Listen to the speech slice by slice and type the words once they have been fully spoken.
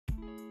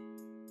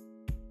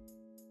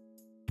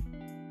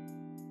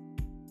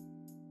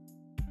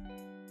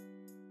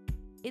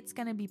it's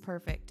going to be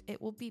perfect.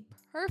 It will be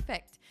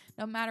perfect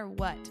no matter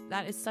what.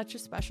 That is such a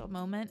special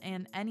moment,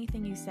 and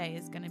anything you say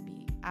is going to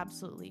be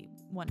absolutely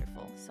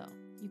wonderful. So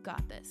you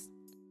got this.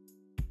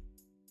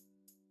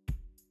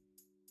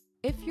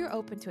 If you're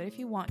open to it, if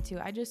you want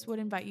to, I just would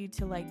invite you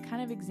to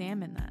kind of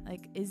examine that.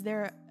 Is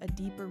there a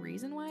deeper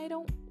reason why I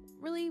don't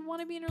really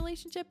want to be in a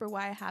relationship, or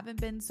why I haven't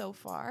been so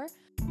far?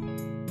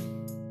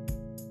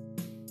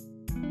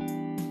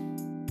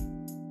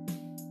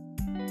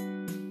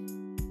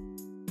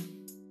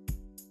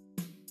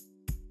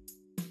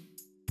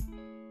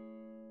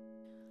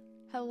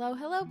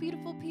 Hello,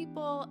 beautiful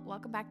people.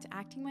 Welcome back to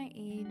Acting My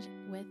Age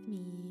with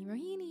me,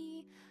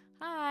 Rohini.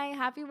 Hi,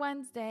 happy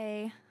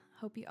Wednesday.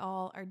 Hope you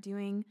all are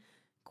doing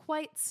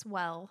quite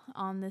swell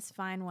on this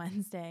fine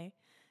Wednesday.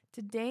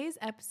 Today's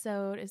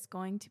episode is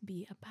going to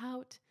be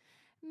about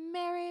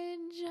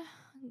marriage,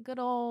 good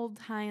old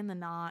tying the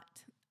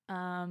knot.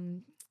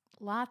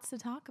 Lots to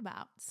talk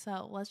about.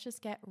 So let's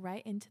just get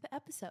right into the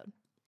episode.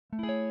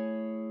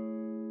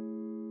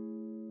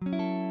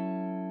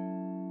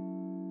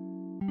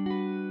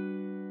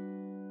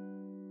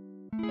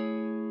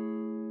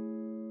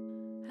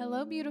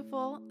 Hello,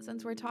 beautiful.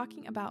 Since we're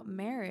talking about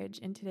marriage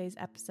in today's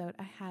episode,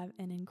 I have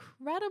an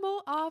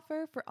incredible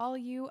offer for all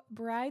you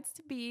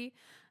brides-to-be,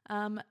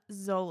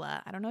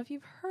 Zola. I don't know if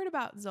you've heard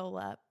about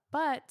Zola,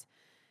 but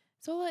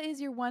Zola is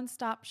your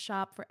one-stop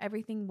shop for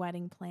everything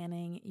wedding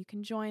planning. You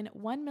can join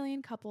 1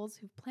 million couples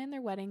who've planned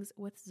their weddings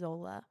with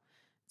Zola.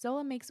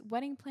 Zola makes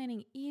wedding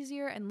planning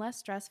easier and less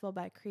stressful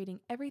by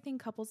creating everything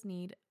couples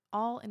need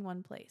all in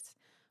one place.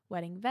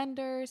 Wedding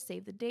vendors,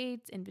 save the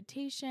dates,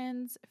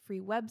 invitations,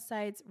 free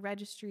websites,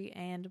 registry,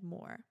 and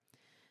more.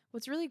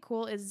 What's really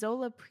cool is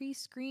Zola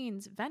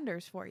pre-screens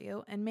vendors for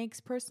you and makes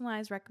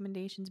personalized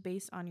recommendations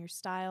based on your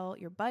style,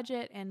 your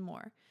budget, and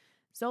more.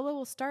 Zola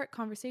will start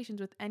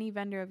conversations with any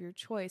vendor of your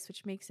choice,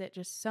 which makes it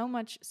just so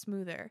much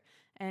smoother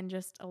and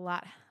just a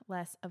lot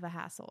less of a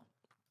hassle.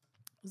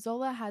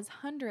 Zola has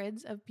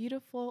hundreds of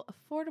beautiful,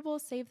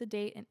 affordable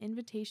save-the-date and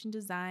invitation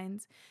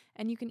designs,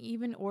 and you can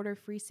even order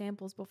free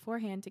samples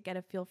beforehand to get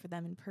a feel for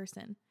them in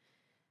person.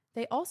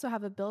 They also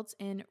have a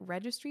built-in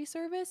registry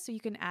service, so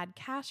you can add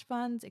cash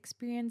funds,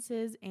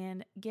 experiences,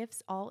 and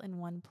gifts all in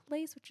one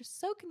place, which is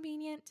so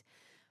convenient.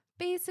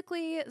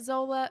 Basically,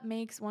 Zola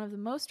makes one of the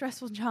most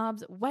stressful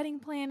jobs, wedding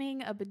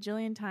planning, a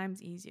bajillion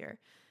times easier.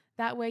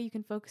 That way you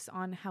can focus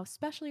on how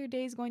special your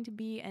day is going to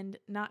be and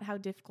not how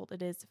difficult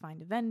it is to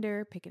find a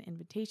vendor, pick an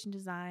invitation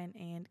design,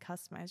 and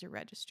customize your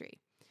registry.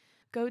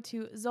 Go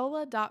to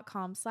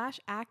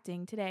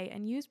zola.com/acting today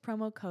and use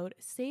promo code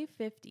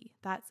SAVE50.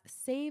 That's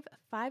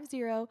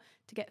SAVE50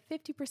 to get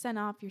 50%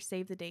 off your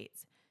save the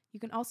dates. You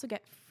can also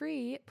get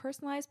free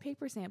personalized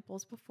paper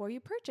samples before you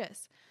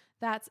purchase.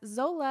 That's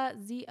Zola,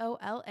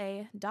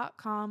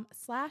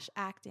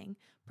 ZOLA.com/acting,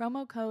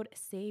 promo code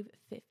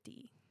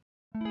SAVE50.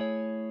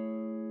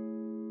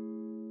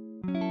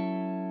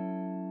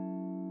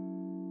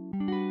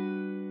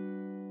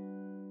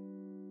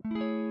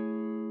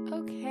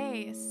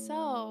 Okay,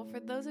 so for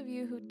those of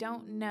you who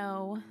don't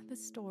know the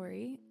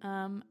story,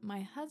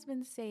 my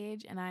husband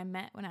Sage and I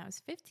met when I was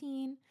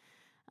 15.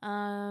 We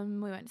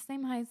went to the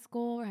same high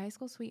school, we're high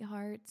school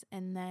sweethearts,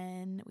 and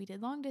then we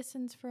did long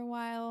distance for a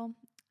while.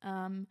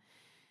 And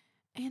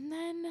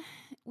then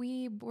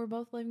we were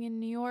both living in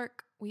New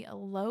York. We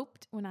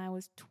eloped when I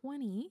was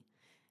 20.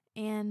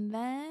 And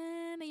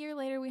then a year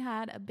later, we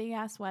had a big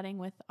ass wedding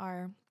with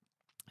our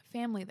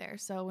family there.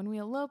 So when we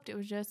eloped, it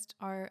was just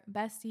our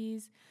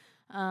besties,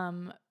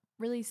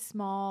 really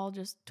small,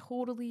 just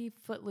totally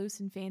footloose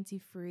and fancy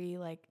free,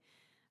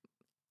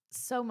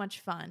 so much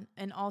fun,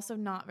 and also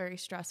not very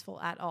stressful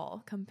at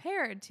all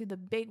compared to the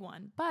big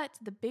one. But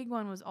the big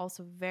one was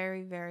also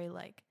very, very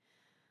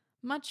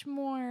much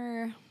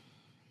more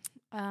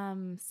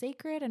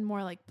sacred and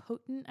more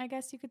potent, I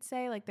guess you could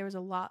say. There was a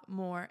lot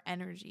more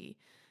energy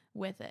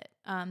with it.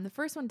 The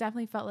first one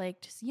definitely felt like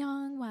just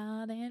young,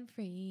 wild, and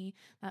free,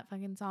 that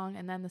fucking song.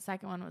 And then the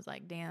second one was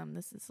damn,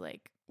 this is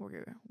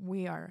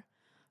we are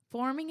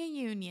forming a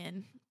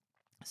union.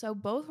 So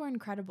both were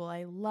incredible.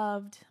 I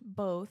loved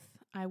both.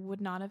 I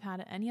would not have had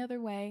it any other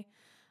way.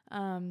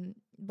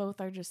 Both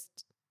are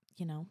just,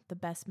 the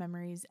best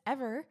memories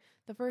ever.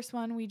 The first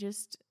one, we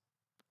just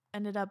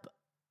ended up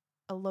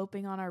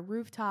eloping on our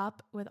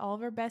rooftop with all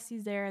of our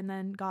besties there, and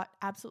then got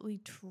absolutely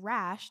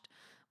trashed,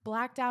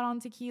 blacked out on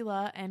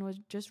tequila, and was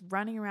just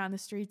running around the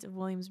streets of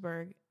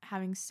Williamsburg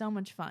having so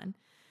much fun.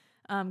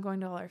 Going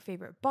to all our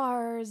favorite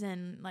bars,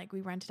 and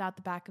we rented out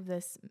the back of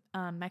this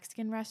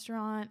Mexican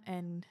restaurant,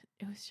 and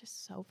it was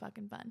just so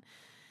fucking fun.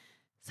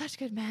 Such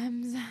good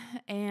memes.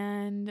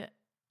 And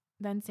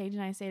then Sage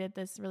and I stayed at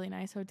this really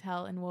nice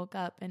hotel and woke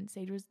up, and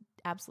Sage was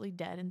absolutely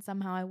dead, and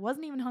somehow I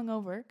wasn't even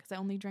hungover because I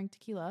only drank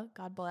tequila,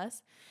 God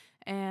bless.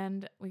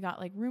 And we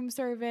got room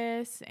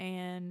service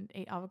and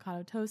ate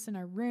avocado toast in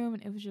our room,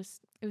 and it was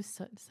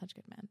such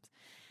good memes.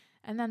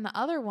 And then the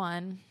other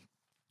one,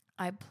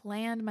 I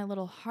planned my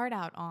little heart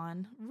out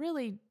on,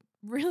 really,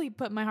 really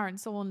put my heart and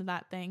soul into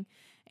that thing,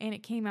 and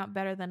it came out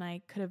better than I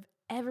could have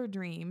ever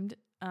dreamed.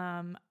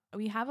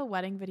 We have a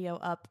wedding video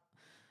up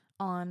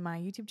on my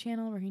YouTube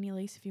channel, Rohini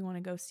Lace, if you want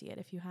to go see it.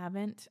 If you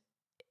haven't,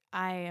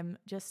 I am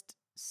just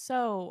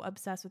so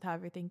obsessed with how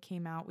everything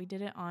came out. We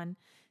did it on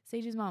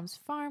Sage's mom's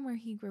farm where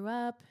he grew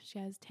up. She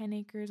has 10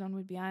 acres on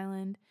Whidbey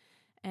Island,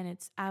 and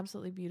it's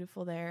absolutely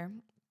beautiful there.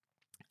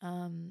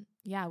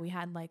 Yeah, we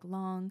had like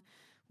long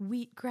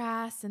wheat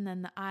grass, and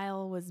then the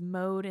aisle was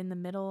mowed in the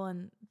middle,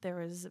 and there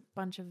was a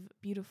bunch of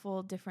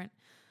beautiful different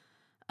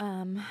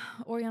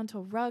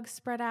oriental rugs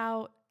spread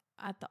out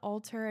at the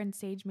altar, and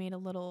Sage made a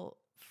little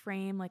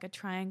frame, like a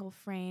triangle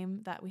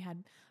frame that we had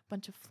a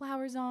bunch of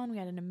flowers on. We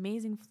had an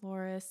amazing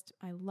florist.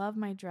 I love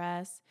my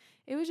dress.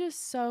 It was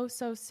just so,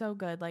 so, so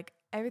good. Like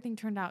everything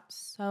turned out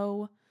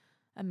so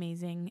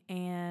amazing,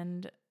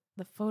 and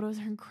the photos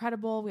are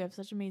incredible. We have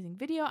such amazing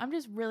video. I'm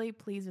just really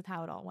pleased with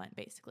how it all went,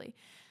 basically.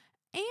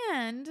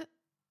 And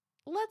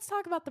let's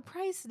talk about the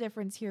price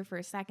difference here for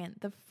a second.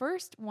 The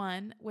first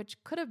one,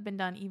 which could have been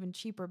done even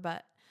cheaper,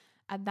 but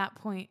at that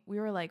point we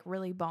were like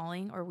really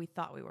balling, or we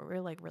thought we were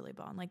like really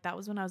balling. Like that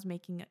was when I was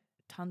making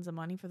tons of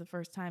money for the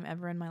first time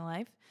ever in my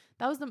life.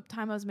 That was the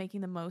time I was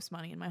making the most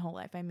money in my whole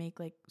life. I make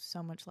like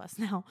so much less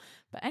now.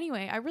 But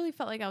anyway, I really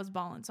felt like I was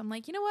balling. So I'm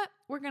like, you know what?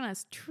 We're going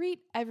to treat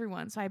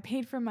everyone. So I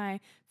paid for my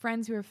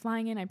friends who were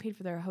flying in. I paid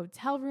for their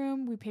hotel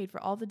room. We paid for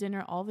all the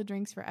dinner, all the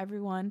drinks for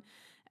everyone,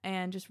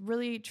 and just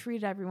really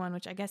treated everyone,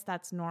 which I guess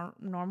that's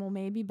normal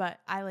maybe, but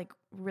I like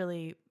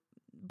really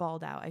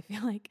balled out, I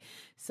feel like.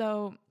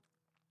 So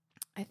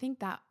I think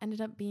that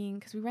ended up being,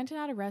 because we rented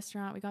out a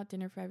restaurant, we got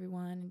dinner for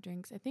everyone and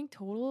drinks. I think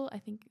total, I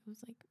think it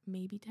was like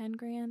maybe 10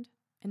 grand.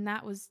 And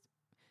that was,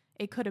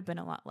 it could have been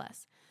a lot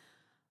less.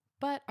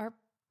 But our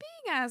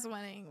big ass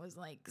wedding was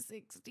like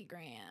 60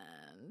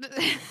 grand.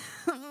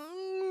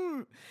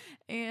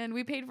 And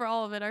we paid for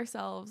all of it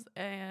ourselves.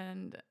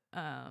 And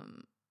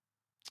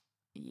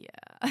yeah,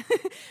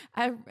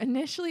 I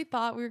initially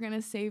thought we were going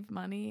to save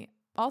money.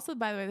 Also,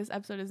 by the way, this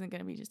episode isn't going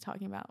to be just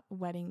talking about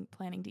wedding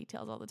planning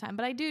details all the time,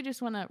 but I do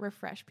just want to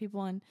refresh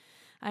people. And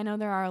I know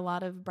there are a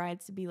lot of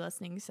brides to be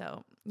listening,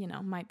 so, you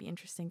know, might be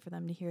interesting for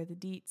them to hear the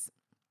deets.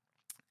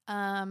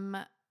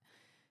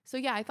 So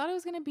yeah, I thought it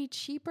was going to be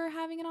cheaper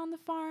having it on the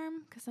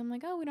farm, because I'm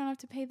like, oh, we don't have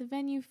to pay the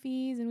venue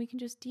fees and we can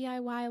just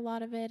DIY a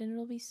lot of it and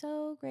it'll be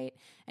so great.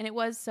 And it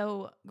was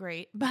so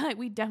great, but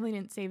we definitely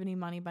didn't save any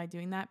money by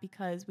doing that,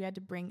 because we had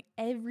to bring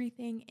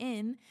everything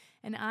in.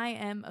 And I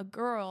am a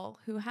girl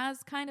who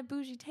has kind of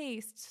bougie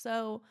taste,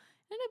 so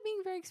it ended up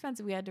being very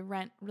expensive. We had to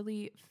rent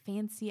really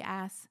fancy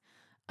ass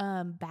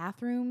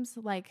bathrooms.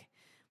 Like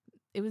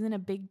it was in a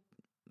big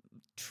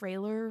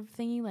trailer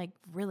thingy, like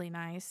really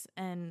nice,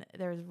 and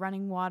there's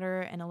running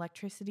water and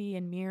electricity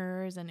and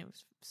mirrors, and it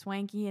was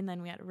swanky. And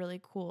then we had a really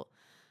cool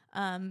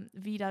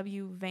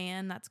VW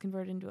van that's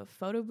converted into a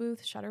photo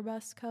booth.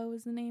 Shutterbus Co.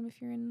 is the name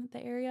if you're in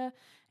the area.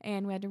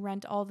 And we had to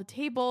rent all the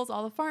tables,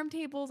 all the farm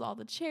tables, all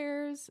the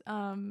chairs,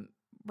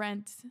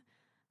 rent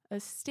a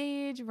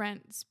stage,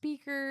 rent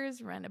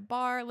speakers, rent a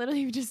bar,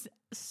 literally just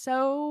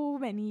so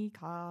many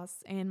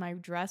costs. And my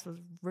dress was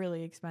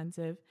really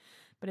expensive,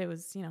 but it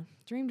was, you know,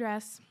 dream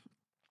dress.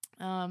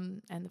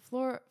 And the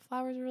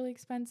flowers were really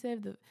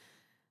expensive.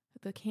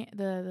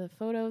 The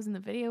photos and the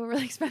video were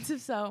really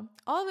expensive. So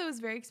all of it was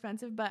very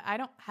expensive, but I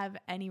don't have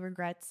any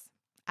regrets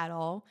at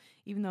all,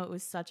 even though it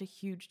was such a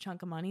huge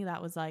chunk of money.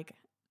 That was like,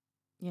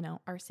 you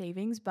know, our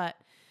savings, but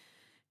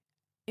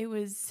it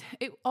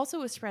also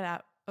was spread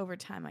out over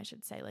time, I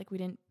should say. Like we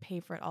didn't pay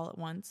for it all at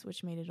once,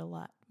 which made it a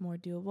lot more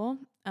doable.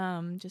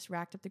 Just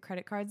racked up the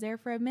credit cards there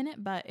for a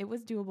minute, but it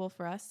was doable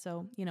for us.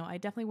 So, you know, I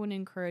definitely wouldn't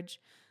encourage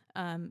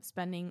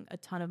spending a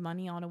ton of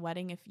money on a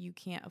wedding if you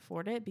can't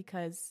afford it,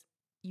 because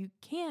you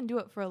can do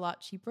it for a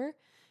lot cheaper.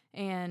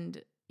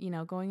 And, you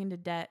know, going into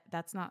debt,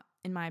 that's not,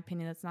 in my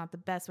opinion, that's not the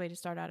best way to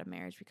start out a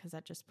marriage, because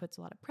that just puts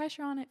a lot of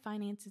pressure on it.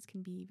 Finances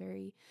can be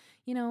very,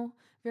 you know,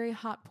 very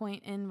hot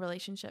point in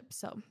relationships.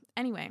 So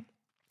anyway,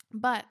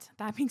 but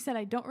that being said,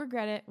 I don't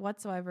regret it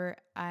whatsoever.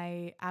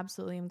 I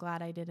absolutely am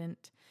glad I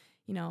didn't,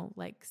 you know,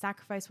 like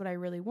sacrifice what I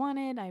really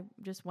wanted. I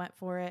just went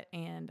for it,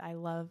 and I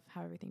love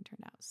how everything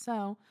turned out.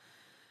 So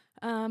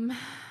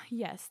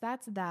yes,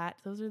 that's that.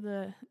 Those are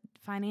the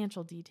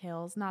financial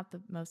details, not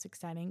the most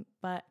exciting,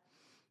 but,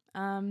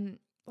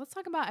 let's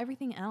talk about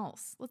everything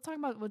else. Let's talk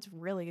about what's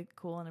really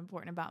cool and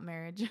important about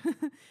marriage.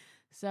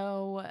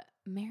 So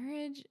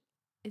marriage,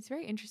 it's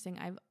very interesting.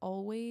 I've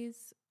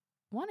always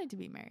wanted to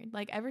be married.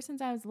 Like ever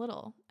since I was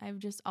little, I've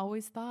just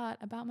always thought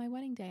about my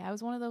wedding day. I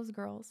was one of those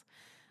girls.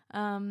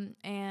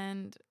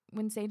 And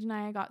when Sage and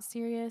I got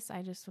serious,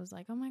 I just was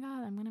like, oh my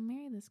God, I'm going to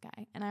marry this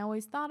guy. And I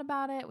always thought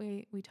about it.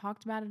 We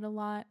talked about it a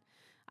lot.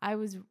 I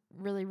was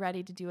really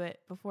ready to do it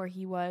before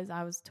he was.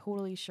 I was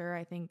totally sure,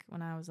 I think,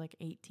 when I was like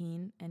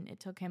 18, and it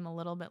took him a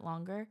little bit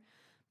longer.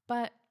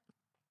 But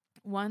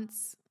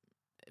once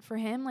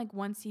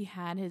he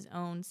had his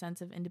own sense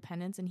of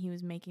independence and he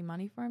was making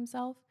money for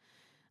himself,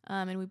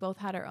 and we both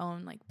had our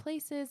own like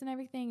places and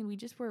everything, and we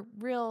just were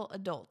real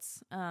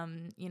adults,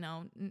 you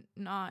know,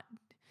 not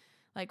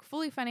like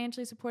fully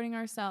financially supporting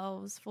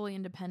ourselves, fully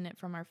independent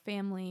from our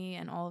family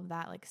and all of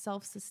that, like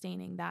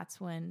self-sustaining. That's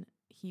when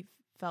he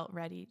felt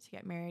ready to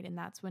get married, and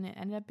that's when it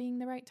ended up being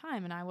the right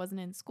time. And I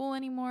wasn't in school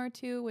anymore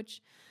too,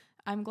 which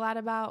I'm glad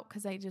about,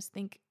 because I just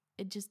think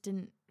it just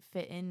didn't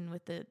fit in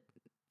with the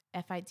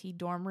FIT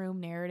dorm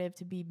room narrative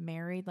to be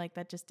married. Like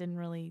that just didn't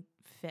really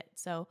fit.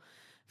 So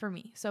for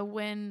me, so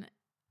when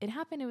it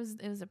happened, it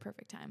was a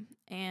perfect time.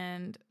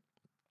 And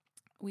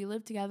we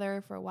lived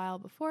together for a while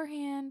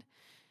beforehand.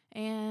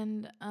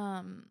 And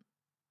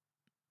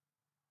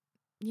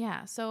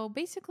yeah, so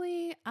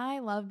basically I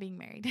love being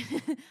married.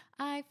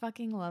 I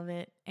fucking love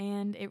it.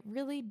 And it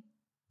really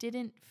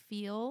didn't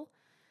feel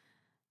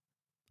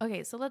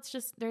okay, so let's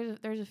just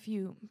there's a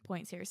few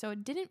points here. So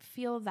it didn't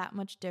feel that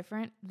much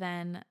different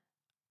than,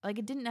 like,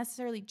 it didn't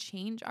necessarily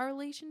change our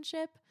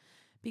relationship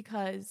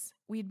because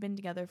we'd been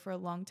together for a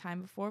long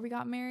time before we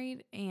got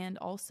married, and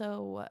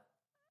also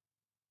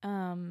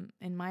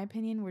in my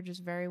opinion, we're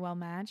just very well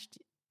matched.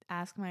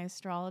 Ask my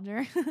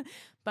astrologer.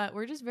 But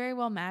we're just very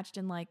well matched,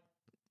 and like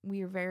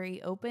we're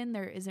very open.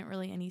 There isn't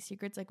really any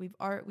secrets. Like we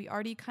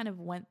already kind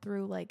of went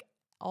through like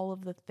all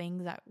of the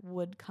things that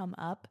would come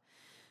up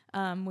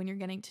when you're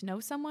getting to know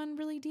someone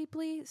really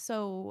deeply.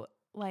 So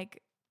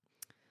like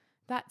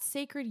that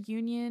sacred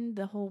union,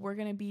 the whole we're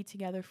going to be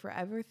together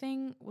forever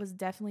thing was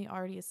definitely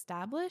already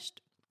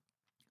established.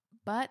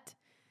 But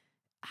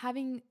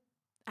adding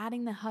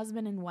the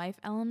husband and wife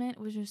element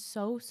was just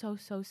so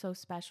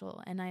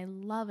special. And I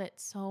love it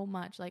so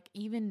much. Like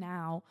even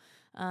now,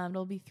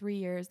 it'll be 3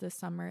 years this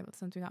summer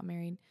since we got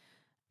married.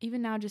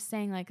 Even now, just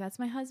saying like, that's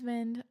my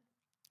husband,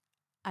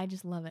 I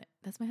just love it.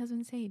 That's my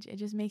husband, Sage. It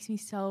just makes me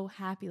so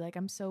happy. Like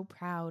I'm so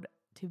proud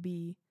to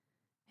be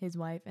his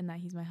wife and that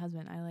he's my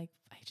husband. I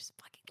just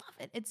fucking love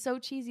it. It's so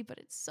cheesy, but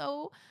it's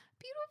so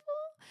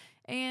beautiful.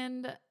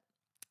 And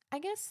I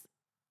guess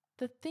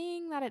the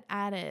thing that it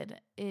added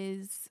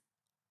is,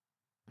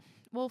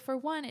 well, for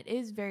one, it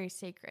is very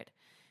sacred.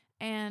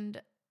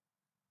 And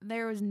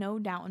there was no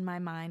doubt in my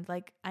mind.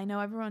 Like, I know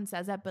everyone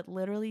says that, but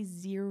literally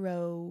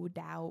zero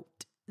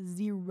doubt.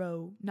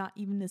 Zero. Not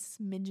even a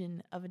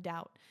smidgen of a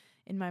doubt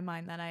in my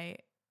mind that I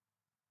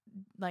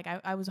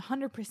was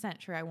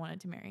 100% sure I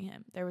wanted to marry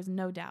him. There was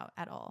no doubt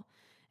at all.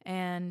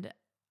 And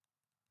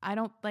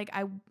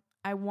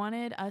I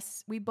wanted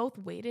us, we both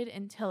waited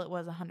until it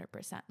was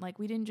 100%. Like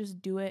we didn't just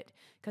do it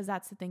because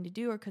that's the thing to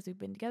do or because we've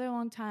been together a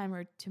long time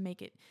or to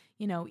make it,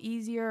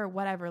 easier or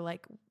whatever.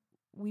 Like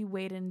we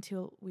waited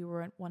until we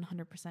were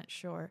 100%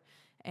 sure.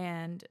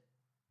 And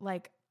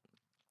like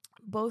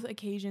both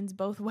occasions,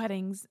 both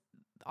weddings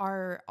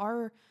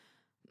are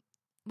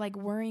like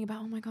worrying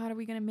about, oh my God, are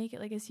we going to make it?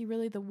 Like, is he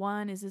really the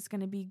one? Is this going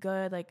to be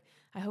good? Like,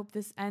 I hope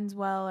this ends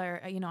well, or,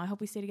 I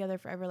hope we stay together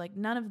forever. Like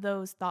none of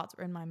those thoughts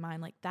were in my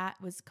mind. Like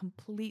that was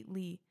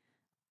completely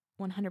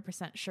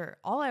 100% sure.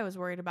 All I was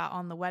worried about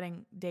on the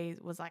wedding days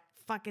was like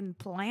fucking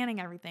planning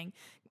everything.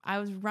 I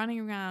was running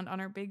around on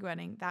our big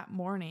wedding that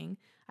morning.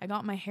 I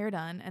got my hair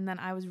done and then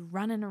I was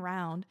running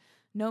around,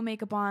 no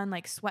makeup on,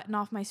 like sweating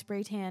off my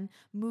spray tan,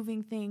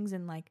 moving things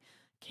and like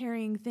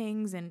carrying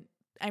things, and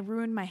I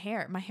ruined my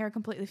hair. My hair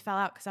completely fell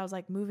out because I was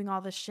like moving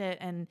all this shit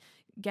and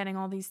getting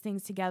all these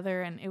things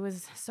together, and it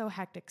was so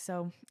hectic.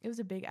 So it was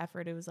a big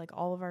effort. It was like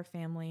all of our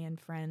family and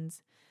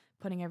friends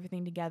putting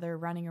everything together,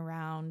 running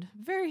around,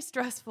 very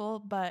stressful,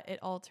 but it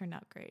all turned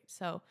out great.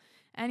 So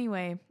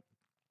anyway,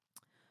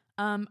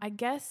 I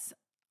guess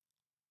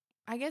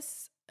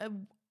just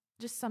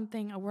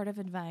a word of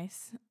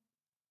advice.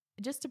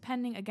 Just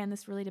depending, again,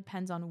 this really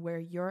depends on where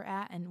you're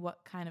at and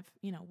what kind of,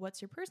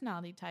 what's your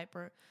personality type,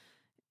 or,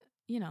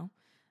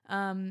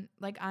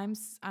 like I'm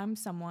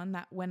someone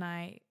that when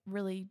I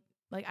really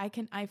like,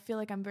 I feel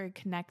like I'm very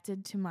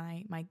connected to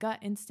my gut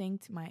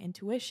instinct, my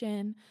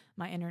intuition,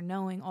 my inner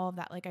knowing, all of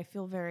that. Like I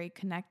feel very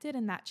connected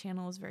and that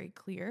channel is very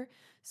clear.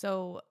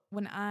 So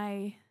when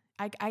I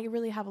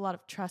really have a lot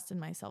of trust in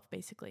myself,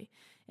 basically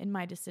in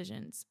my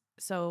decisions.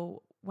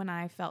 So when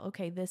I felt,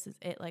 okay, this is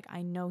it, like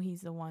I know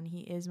he's the one, he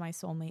is my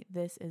soulmate,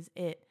 this is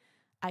it,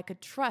 I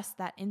could trust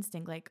that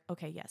instinct, like,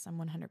 okay, yes, I'm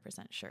 100%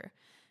 sure.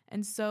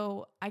 And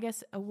so I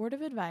guess a word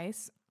of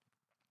advice,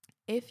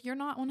 if you're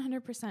not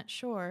 100%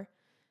 sure,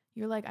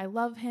 you're like, I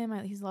love him,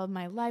 he's loved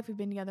my life, we've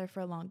been together for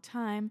a long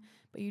time,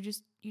 but you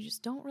just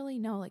don't really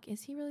know, like,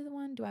 is he really the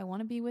one? Do I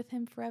want to be with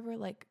him forever?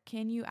 Like,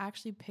 can you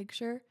actually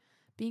picture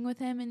being with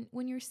him and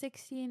when you're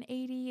 60 and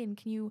 80, and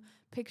can you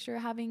picture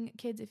having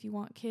kids if you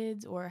want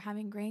kids, or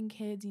having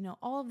grandkids,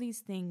 all of these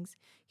things?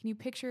 Can you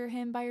picture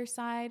him by your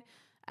side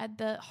at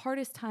the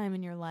hardest time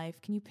in your life?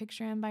 Can you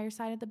picture him by your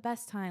side at the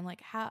best time?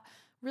 Like, how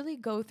really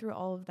go through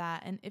all of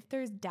that. And if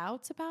there's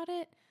doubts about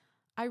it,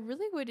 I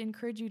really would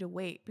encourage you to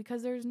wait,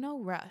 because there's no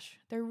rush.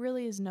 There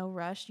really is no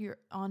rush. You're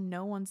on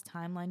no one's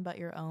timeline but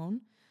your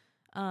own.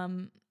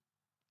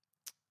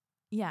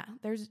 Yeah,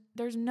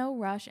 there's no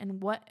rush,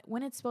 and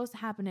when it's supposed to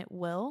happen, it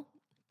will.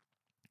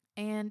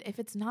 And if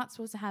it's not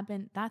supposed to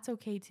happen, that's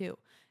okay too.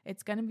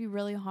 It's going to be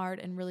really hard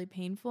and really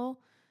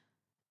painful,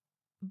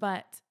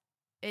 but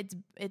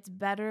it's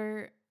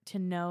better to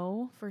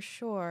know for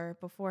sure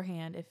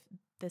beforehand if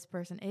this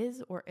person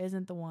is or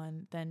isn't the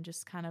one than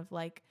just kind of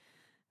like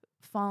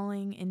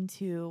falling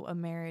into a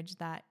marriage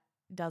that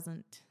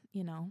doesn't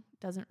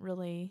doesn't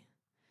really,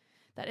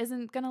 that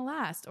isn't going to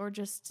last, or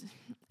just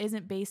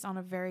isn't based on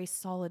a very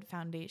solid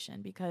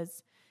foundation,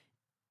 because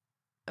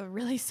a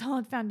really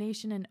solid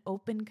foundation and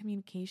open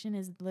communication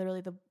is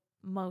literally the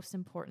most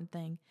important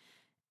thing.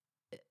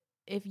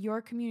 If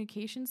your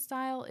communication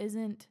style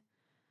isn't,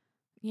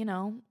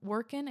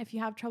 working, if you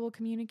have trouble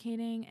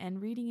communicating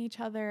and reading each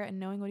other and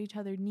knowing what each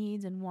other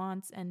needs and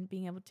wants and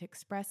being able to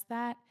express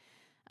that,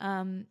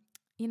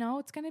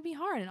 it's going to be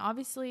hard. And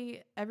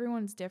obviously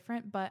everyone's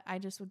different, but I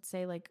just would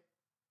say, like,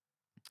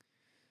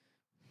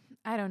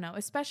 I don't know,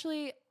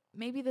 especially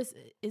maybe this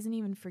isn't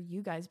even for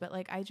you guys, but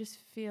like, I just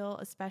feel,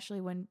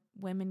 especially when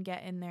women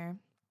get in their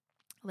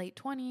late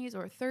 20s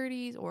or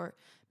 30s or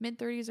mid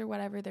 30s or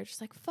whatever, they're just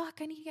like, fuck,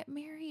 I need to get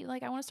married.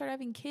 Like, I want to start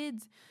having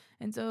kids.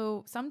 And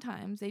so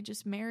sometimes they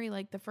just marry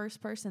like the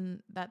first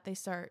person that they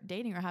start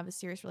dating or have a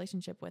serious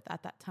relationship with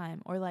at that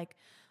time. Or like,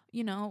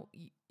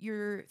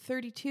 you're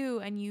 32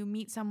 and you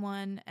meet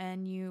someone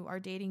and you are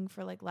dating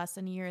for like less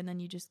than a year, and then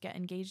you just get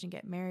engaged and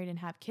get married and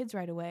have kids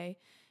right away.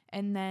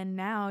 And then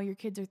now your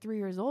kids are 3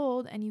 years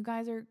old and you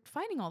guys are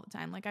fighting all the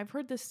time. Like, I've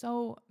heard this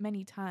so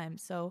many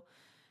times. So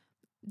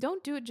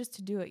don't do it just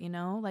to do it,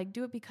 like,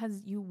 do it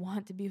because you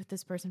want to be with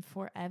this person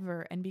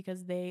forever, and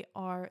because they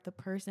are the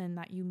person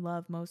that you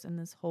love most in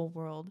this whole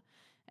world.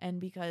 And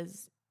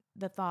because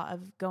the thought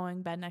of going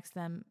to bed next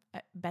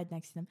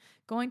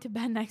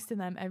to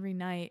them every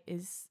night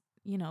is,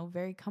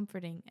 very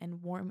comforting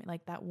and warm.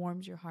 Like, that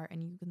warms your heart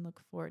and you can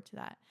look forward to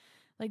that.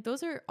 Like,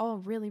 those are all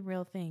really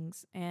real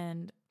things.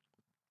 And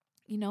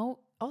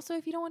also,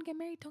 if you don't want to get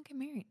married, don't get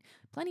married.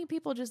 Plenty of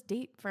people just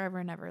date forever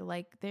and ever.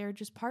 Like, they're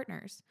just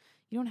partners.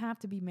 You don't have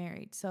to be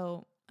married.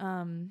 So,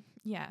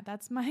 yeah,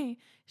 that's my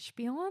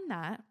spiel on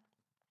that.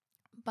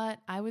 But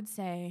I would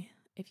say,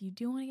 if you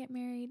do want to get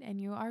married and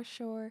you are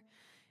sure,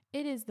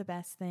 it is the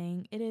best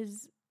thing. It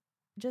is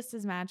just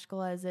as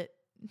magical as it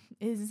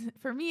is,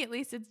 for me at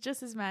least. It's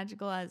just as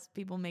magical as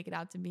people make it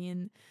out to be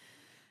in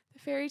the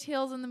fairy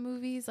tales and the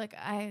movies. Like,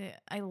 I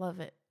love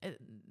it.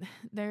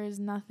 There is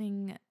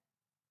nothing,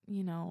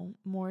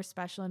 more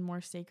special and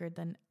more sacred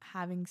than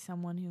having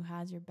someone who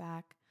has your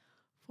back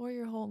for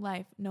your whole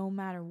life, no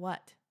matter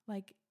what.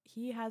 Like,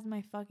 he has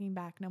my fucking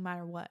back no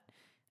matter what.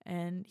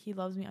 And he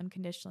loves me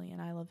unconditionally,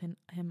 and I love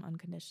him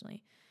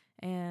unconditionally.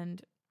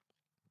 And,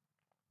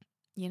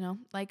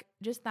 like,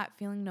 just that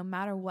feeling, no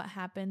matter what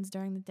happens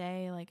during the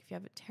day, like, if you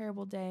have a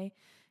terrible day,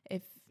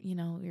 if,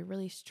 you're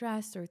really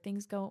stressed, or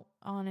things go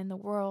on in the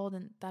world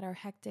and that are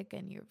hectic,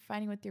 and you're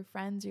fighting with your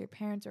friends or your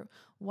parents or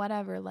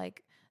whatever,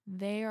 like,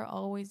 they are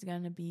always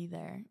going to be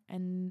there.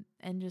 And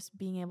just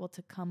being able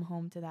to come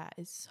home to that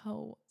is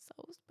so, so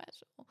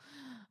special.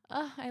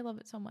 I love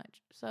it so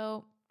much.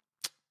 So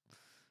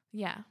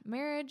yeah,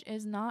 marriage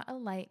is not a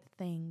light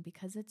thing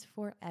because it's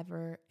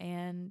forever.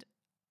 And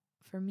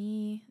for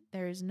me,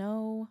 there's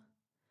no,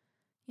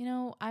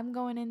 I'm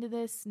going into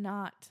this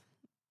not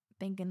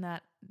thinking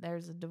that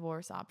there's a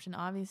divorce option.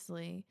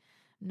 Obviously,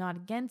 I'm not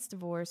against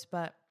divorce,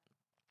 but,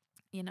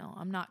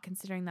 I'm not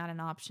considering that an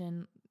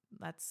option.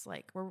 That's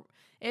like,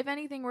 if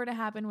anything were to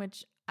happen,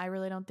 which I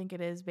really don't think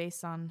it is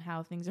based on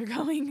how things are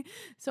going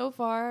so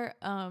far,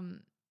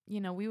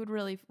 we'd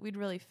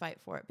really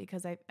fight for it,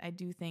 because I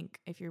do think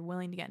if you're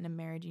willing to get into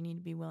marriage, you need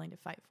to be willing to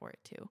fight for it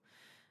too.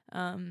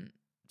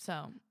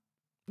 So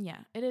yeah,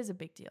 it is a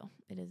big deal.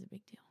 It is a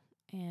big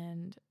deal.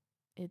 And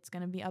it's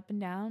going to be up and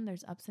down.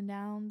 There's ups and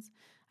downs.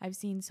 I've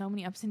seen so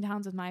many ups and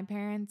downs with my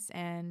parents,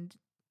 and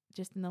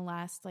just in the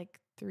last like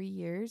 3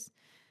 years,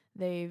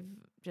 they've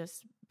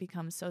just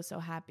become so, so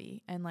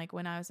happy. And like,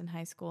 when I was in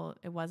high school,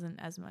 it wasn't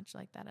as much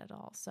like that at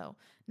all. So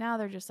now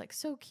they're just like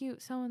so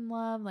cute, so in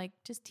love, like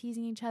just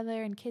teasing each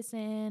other and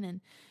kissing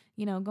and,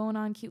 going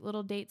on cute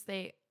little dates.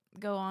 They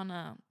go on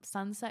a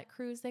sunset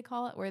cruise, they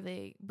call it, where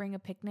they bring a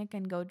picnic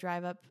and go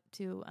drive up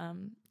to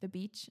the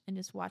beach and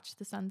just watch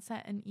the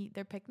sunset and eat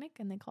their picnic.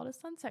 And they call it a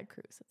sunset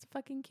cruise. That's the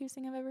fucking cutest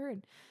thing I've ever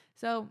heard.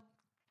 So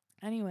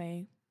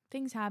anyway,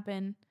 things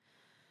happen,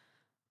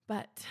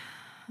 but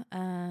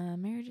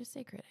marriage is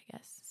sacred, I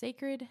guess.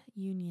 Sacred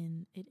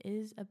union. It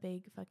is a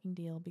big fucking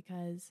deal,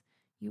 because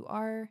you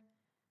are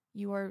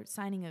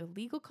signing a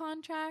legal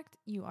contract.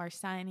 You are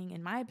signing,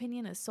 in my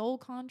opinion, a soul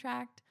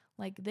contract.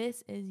 Like,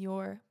 this is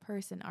your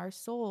person. Our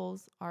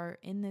souls are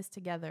in this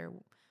together.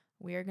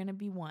 We are going to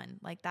be one.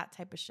 Like, that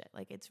type of shit.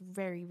 Like, it's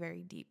very,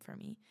 very deep for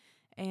me.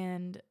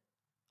 And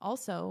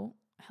also,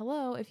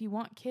 hello, if you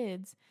want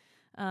kids,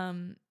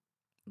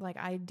 like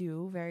I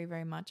do very,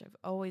 very much. I've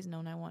always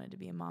known I wanted to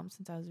be a mom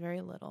since I was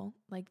very little.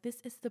 Like,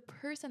 this is the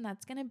person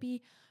that's going to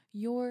be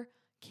your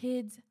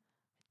kid's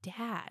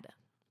dad.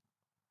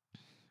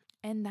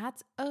 And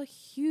that's a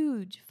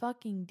huge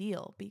fucking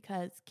deal,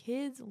 because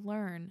kids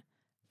learn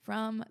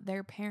from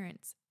their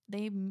parents.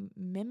 They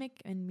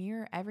mimic and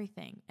mirror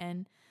everything.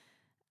 And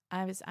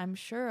I'm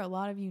sure a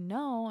lot of you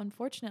know,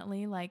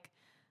 unfortunately, like,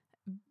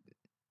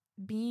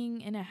 being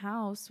in a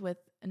house with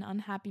an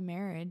unhappy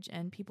marriage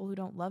and people who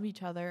don't love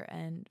each other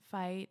and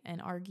fight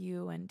and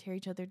argue and tear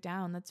each other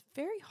down, that's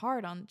very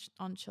hard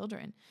on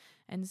children.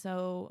 And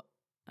so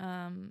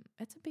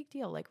it's a big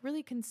deal. Like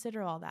really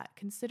consider all that.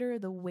 Consider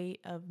the weight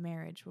of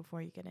marriage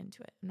before you get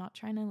into it. I'm not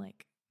trying to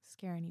like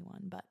scare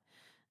anyone, but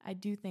I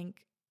do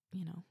think,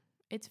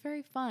 it's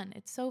very fun.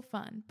 It's so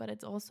fun, but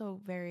it's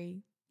also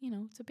very,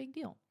 it's a big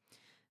deal.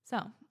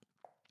 So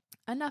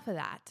enough of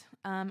that.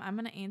 I'm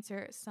going to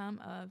answer some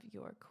of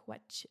your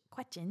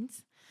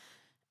questions.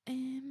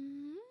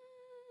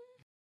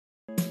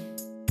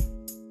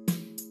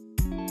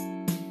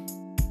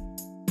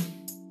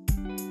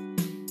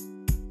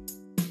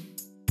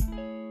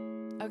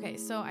 Okay,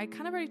 so I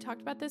kind of already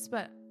talked about this,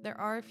 but there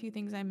are a few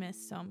things I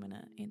missed, so I'm going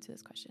to answer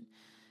this question.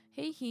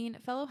 Hey, Heen,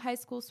 fellow high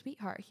school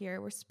sweetheart here.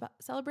 We're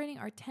celebrating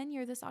our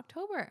 10-year this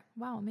October.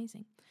 Wow,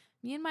 amazing.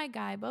 Me and my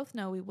guy both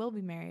know we will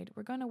be married.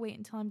 We're going to wait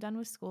until I'm done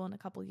with school in a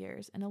couple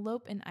years and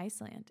elope in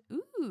Iceland.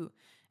 Ooh,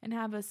 and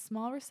have a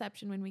small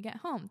reception when we get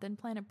home, then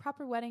plan a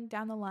proper wedding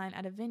down the line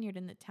at a vineyard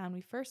in the town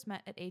we first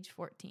met at age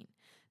 14.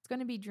 It's going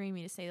to be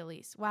dreamy to say the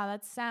least. Wow,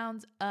 that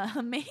sounds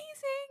amazing.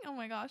 Oh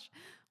my gosh.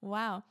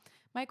 Wow.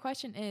 My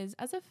question is,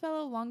 as a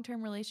fellow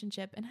long-term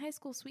relationship and high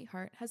school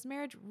sweetheart, has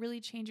marriage really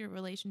changed your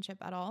relationship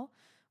at all?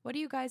 What do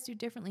you guys do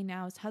differently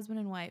now as husband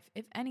and wife,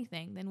 if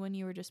anything, than when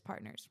you were just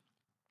partners?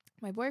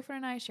 My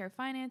boyfriend and I share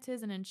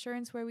finances and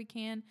insurance where we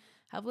can,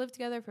 have lived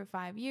together for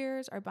 5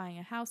 years, are buying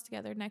a house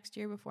together next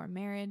year before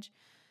marriage.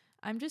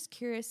 I'm just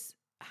curious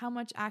how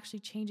much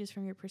actually changes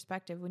from your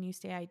perspective when you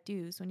say I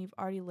do's when you've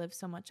already lived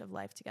so much of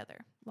life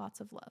together.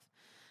 Lots of love.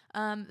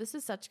 This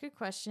is such a good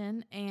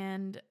question,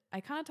 and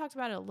I kind of talked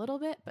about it a little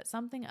bit, but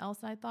something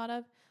else I thought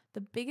of,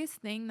 the biggest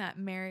thing that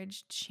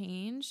marriage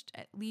changed,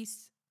 at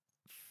least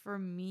for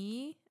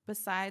me,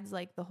 besides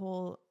like the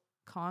whole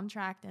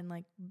contract and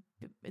like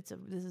this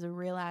is a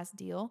real ass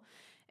deal,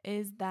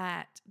 is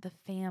that the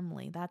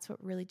family, that's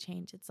what really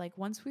changed. It's like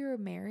once we were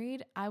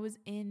married, I was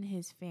in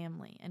his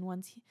family, and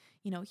once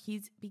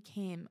he's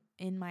became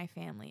in my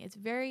family. It's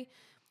very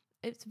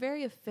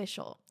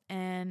official,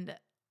 and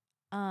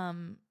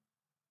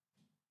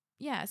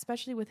yeah,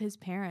 especially with his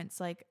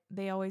parents, like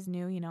they always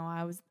knew,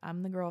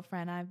 I'm the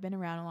girlfriend. I've been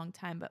around a long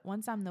time, but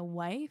once I'm the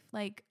wife,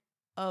 like,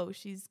 oh,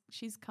 she's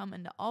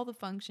coming to all the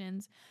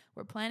functions.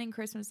 We're planning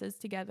Christmases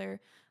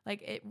together.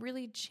 Like it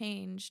really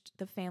changed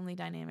the family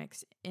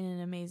dynamics in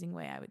an amazing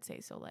way, I would say.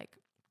 So like,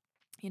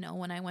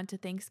 when I went to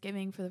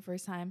Thanksgiving for the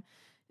first time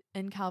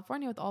in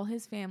California with all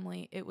his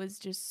family, it was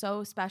just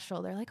so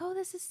special. They're like, oh,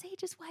 this is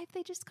Sage's wife.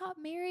 They just got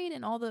married.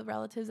 And all the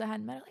relatives I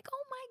hadn't met are like,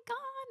 oh my God.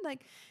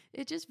 Like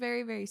it's just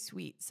very, very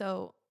sweet.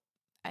 So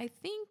I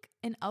think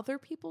in other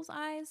people's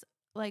eyes,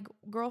 like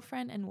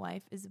girlfriend and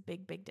wife is a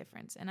big, big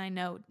difference. And I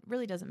know it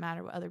really doesn't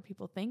matter what other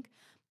people think,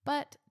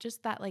 but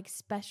just that like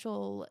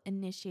special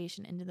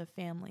initiation into the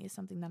family is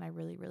something that I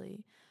really,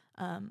 really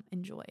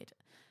enjoyed.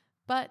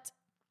 But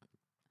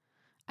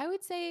I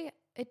would say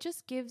it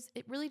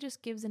really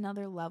just gives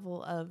another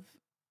level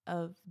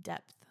of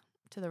depth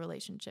to the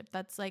relationship.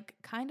 That's like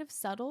kind of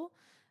subtle,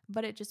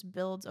 but it just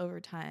builds over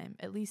time.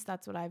 At least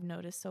that's what I've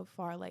noticed so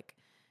far. Like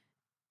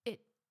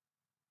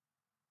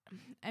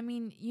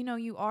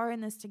you are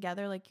in this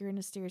together, like you're in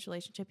a serious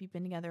relationship. You've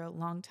been together a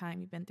long time.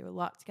 You've been through a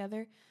lot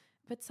together,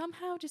 but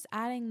somehow just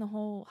adding the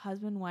whole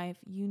husband-wife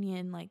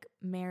union, like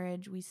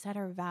marriage, we set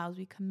our vows,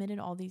 we committed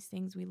all these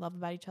things we love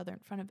about each other in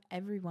front of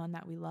everyone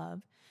that we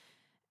love.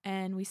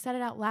 And we said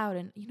it out loud.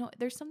 And,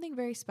 there's something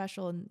very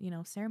special and,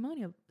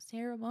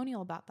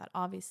 ceremonial about that,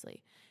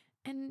 obviously.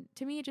 And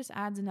to me, it just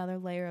adds another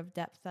layer of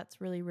depth that's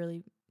really,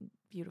 really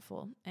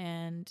beautiful.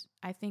 And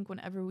I think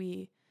whenever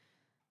we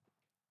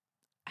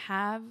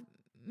have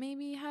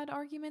maybe had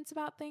arguments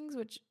about things,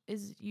 which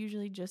is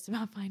usually just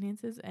about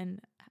finances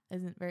and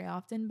isn't very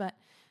often, but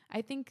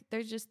I think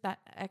there's just that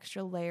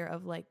extra layer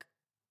of like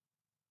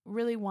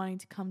really wanting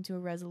to come to a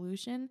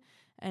resolution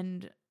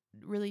and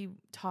really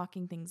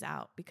talking things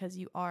out, because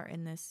you are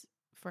in this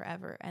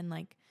forever, and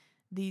like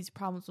these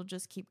problems will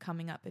just keep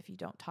coming up if you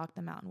don't talk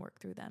them out and work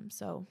through them.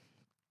 So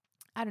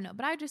I don't know,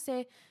 but I would just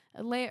say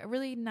a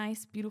really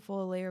nice,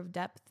 beautiful layer of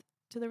depth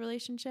to the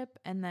relationship,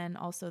 and then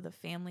also the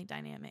family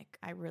dynamic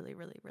I really,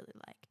 really, really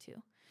like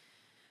too.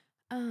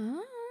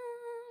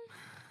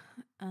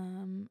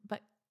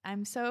 But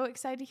I'm so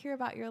excited to hear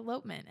about your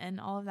elopement and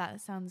all of that.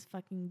 It sounds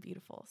fucking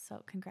beautiful.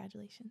 So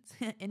congratulations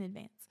in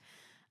advance.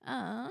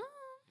 Hi,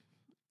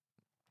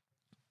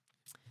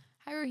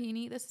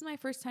 Rohini. This is my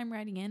first time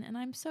writing in, and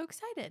I'm so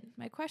excited.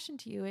 My question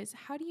to you is,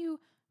 how do you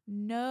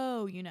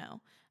know you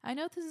know? I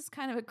know this is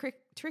kind of a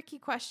tricky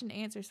question to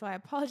answer, so I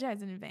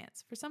apologize in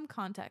advance. For some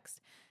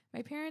context,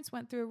 my parents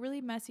went through a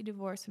really messy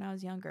divorce when I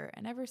was younger,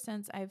 and ever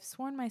since I've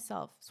sworn to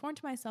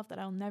myself that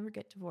I'll never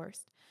get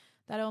divorced,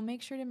 that I'll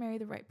make sure to marry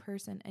the right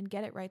person and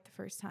get it right the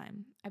first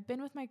time. I've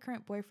been with my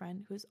current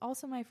boyfriend, who is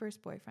also my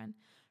first boyfriend,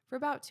 for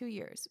about 2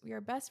 years. We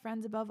are best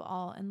friends above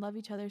all and love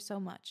each other so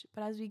much,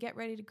 but as we get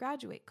ready to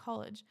graduate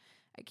college,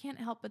 I can't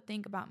help but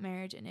think about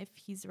marriage and if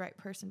he's the right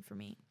person for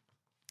me.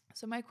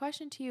 So my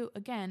question to you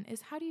again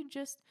is, how do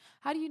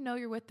you know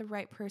you're with the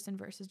right person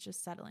versus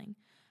just settling?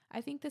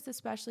 I think this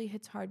especially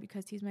hits hard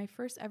because he's my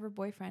first ever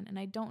boyfriend and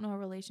I don't know a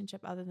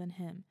relationship other than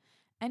him.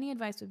 Any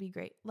advice would be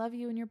great. Love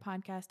you and your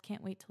podcast.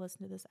 Can't wait to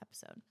listen to this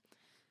episode.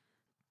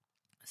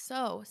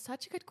 So,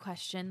 such a good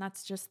question.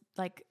 That's just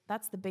like,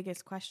 that's the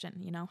biggest question,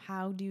 you know,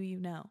 how do you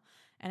know?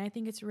 And I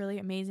think it's really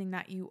amazing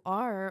that you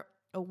are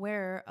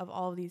aware of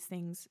all of these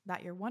things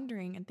that you're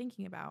wondering and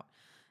thinking about.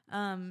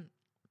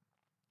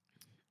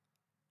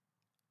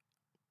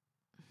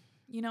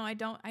 You know, I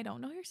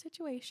don't know your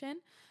situation.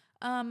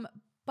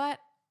 But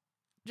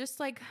just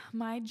like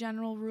my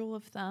general rule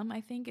of thumb,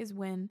 I think, is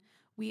when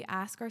we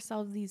ask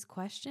ourselves these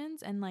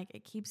questions and like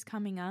it keeps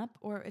coming up,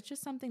 or it's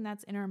just something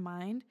that's in our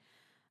mind.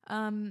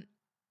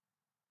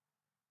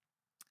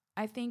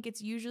 I think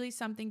it's usually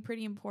something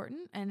pretty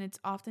important, and it's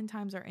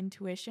oftentimes our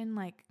intuition,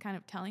 like kind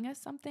of telling us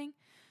something.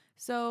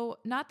 So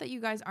not that you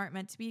guys aren't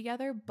meant to be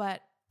together,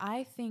 but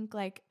I think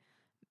like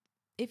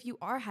if you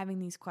are having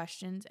these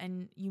questions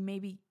and you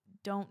maybe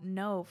don't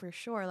know for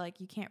sure,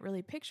 like you can't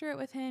really picture it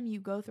with him, you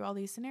go through all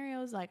these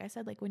scenarios, like I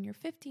said, like when you're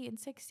 50 and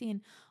 60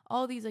 and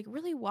all these, like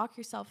really walk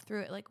yourself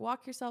through it. Like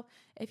walk yourself,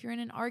 if you're in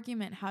an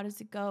argument, how does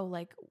it go?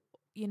 Like,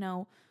 you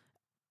know,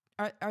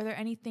 are there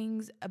any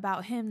things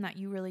about him that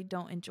you really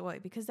don't enjoy?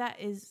 Because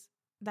that's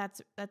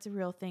a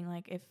real thing.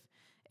 Like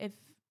if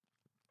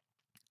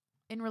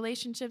in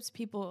relationships,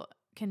 people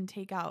can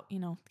take out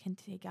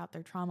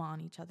their trauma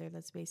on each other.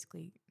 That's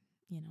basically,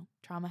 you know,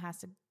 trauma has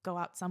to go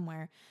out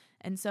somewhere.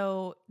 And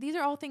so these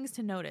are all things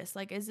to notice.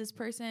 Like, is this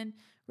person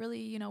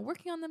really, you know,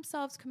 working on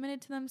themselves, committed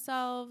to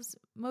themselves,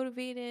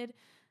 motivated,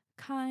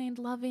 kind,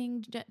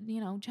 loving,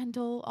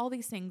 gentle, all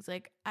these things.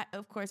 Like,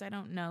 of course, I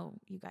don't know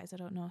you guys, I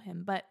don't know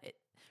him, but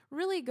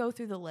really go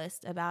through the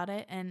list about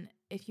it. And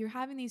if you're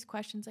having these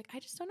questions, like, I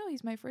just don't know,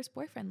 he's my first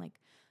boyfriend, like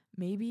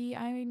maybe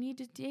I need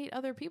to date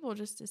other people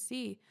just to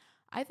see.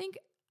 I think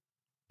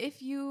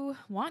if you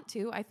want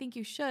to, I think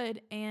you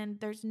should. And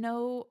there's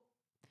no,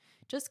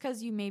 just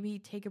because you maybe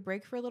take a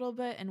break for a little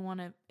bit and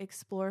want to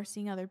explore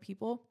seeing other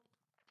people,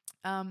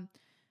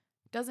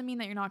 doesn't mean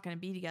that you're not going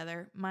to be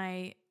together.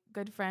 My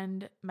good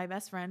friend, my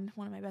best friend,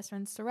 one of my best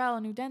friends, Sorel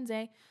and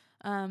Udenze,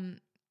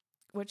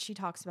 which she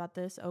talks about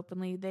this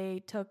openly.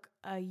 They took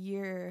a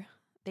year.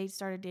 They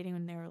started dating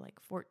when they were like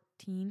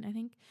 14, I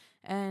think.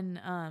 And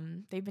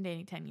they've been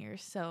dating 10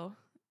 years. So,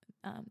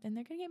 and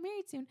they're going to get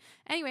married soon.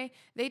 Anyway,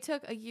 they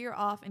took a year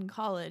off in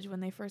college when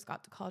they first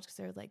got to college because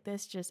they were like,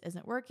 this just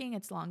isn't working.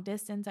 It's long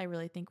distance. I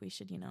really think we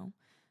should,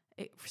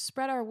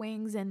 spread our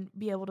wings and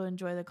be able to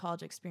enjoy the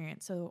college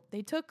experience. So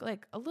they took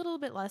like a little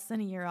bit less than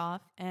a year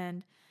off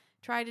and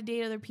tried to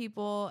date other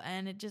people,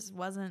 and it just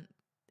wasn't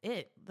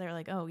it. They're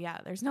like, oh yeah,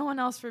 there's no one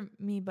else for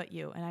me but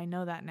you. And I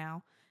know that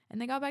now. And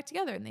they got back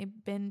together, and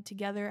they've been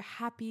together,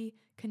 happy,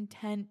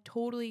 content,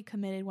 totally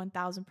committed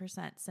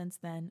 1000% since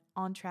then,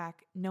 on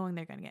track, knowing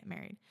they're going to get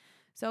married.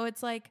 So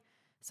it's like,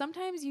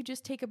 sometimes you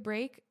just take a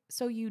break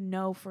so you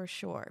know for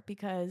sure,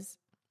 because,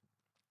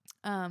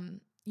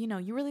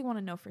 you really want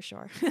to know for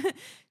sure.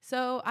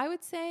 So I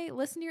would say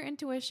listen to your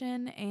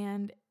intuition.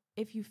 And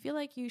if you feel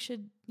like you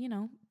should,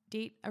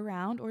 date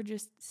around or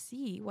just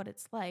see what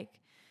it's like,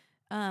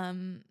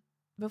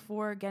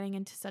 before getting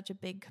into such a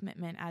big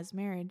commitment as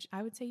marriage,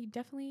 I would say you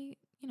definitely,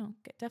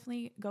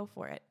 definitely go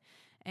for it.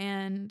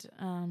 And,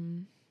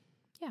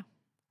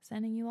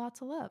 sending you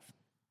lots of love.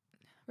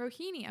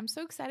 Rohini, I'm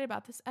so excited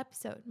about this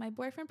episode. My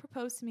boyfriend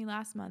proposed to me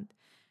last month,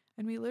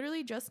 and we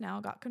literally just now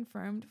got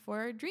confirmed for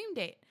our dream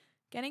date.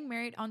 Getting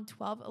married on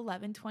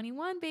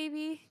 12/11/21,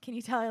 baby. Can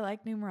you tell I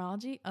like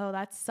numerology? Oh,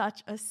 that's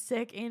such a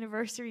sick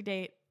anniversary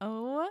date.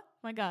 Oh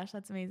my gosh,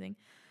 that's amazing.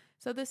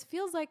 So this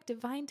feels like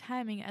divine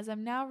timing, as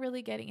I'm now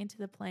really getting into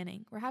the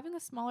planning. We're having a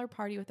smaller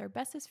party with our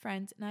bestest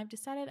friends, and I've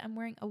decided I'm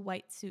wearing a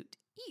white suit.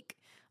 Eek!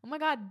 Oh my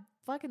God,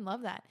 fucking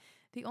love that.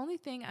 The only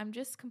thing I'm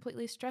just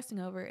completely stressing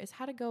over is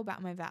how to go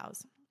about my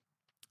vows.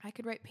 I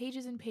could write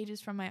pages and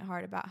pages from my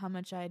heart about how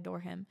much I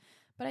adore him,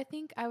 but I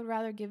think I would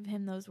rather give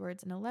him those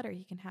words in a letter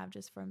he can have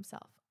just for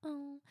himself.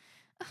 Oh,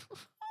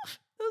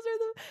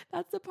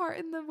 that's the part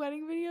in the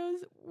wedding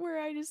videos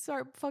where I just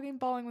start fucking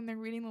bawling when they're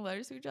reading the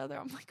letters to each other.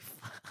 I'm like,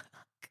 fuck.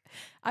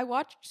 I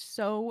watched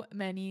so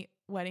many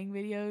wedding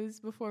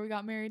videos before we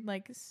got married,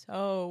 like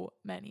so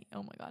many.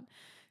 Oh my God.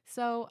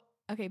 So,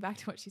 okay, back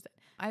to what she said.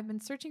 I've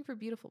been searching for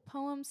beautiful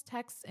poems,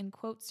 texts, and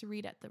quotes to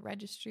read at the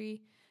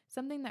registry,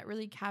 something that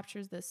really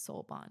captures this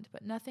soul bond,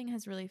 but nothing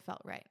has really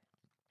felt right.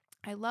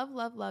 I love,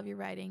 love, love your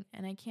writing,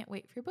 and I can't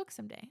wait for your book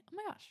someday. Oh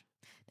my gosh.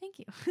 Thank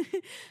you.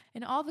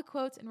 And all the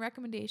quotes and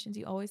recommendations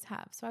you always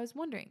have. So I was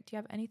wondering, do you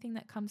have anything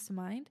that comes to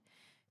mind?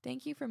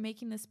 Thank you for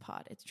making this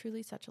pod. It's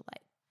truly such a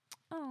light.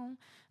 Oh,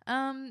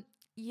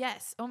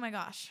 yes. Oh my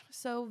gosh.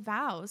 So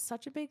vows,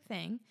 such a big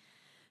thing.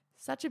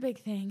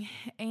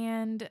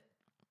 And,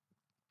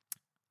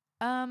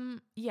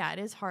 yeah, it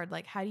is hard.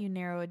 Like, how do you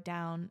narrow it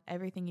down,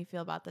 everything you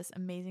feel about this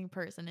amazing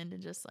person, into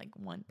just like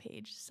one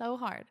page? So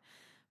hard.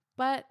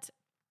 But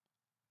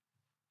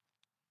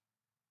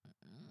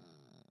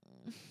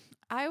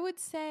I would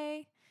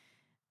say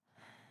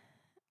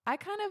I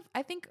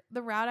think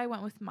the route I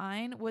went with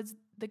mine was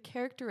the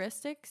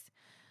characteristics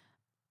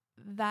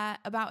that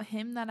about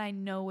him that I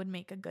know would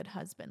make a good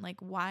husband, like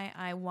why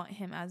I want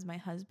him as my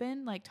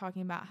husband, like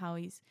talking about how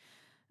he's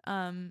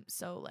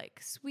So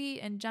like sweet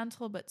and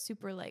gentle, but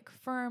super like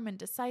firm and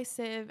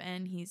decisive.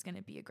 And he's going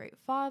to be a great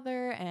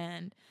father,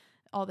 and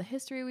all the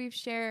history we've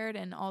shared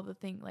and all the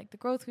thing, like the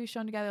growth we've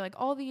shown together, like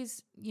all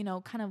these, you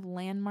know, kind of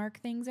landmark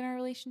things in our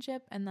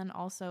relationship. And then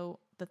also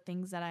the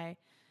things that I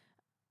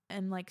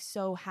am like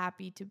so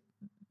happy to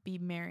be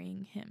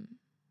marrying him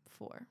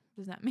for.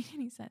 Does that make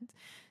any sense?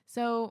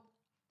 So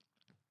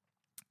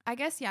I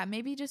guess, yeah,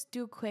 maybe just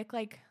do a quick,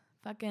 like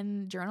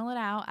fucking journal it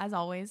out, as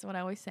always, what I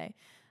always say.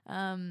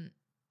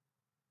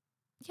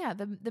 Yeah,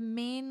 the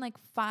main like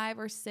 5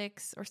 or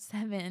 6 or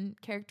 7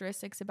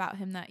 characteristics about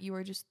him that you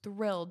are just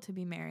thrilled to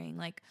be marrying.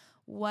 Like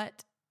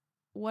what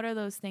are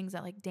those things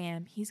that like,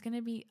 damn, he's going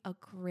to be a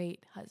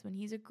great husband.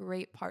 He's a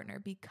great partner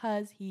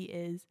because he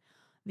is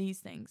these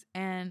things.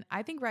 And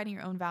I think writing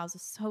your own vows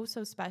is so,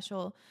 so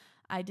special.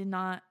 I did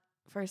not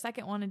for a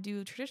second want to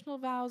do traditional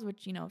vows,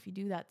 which, you know, if you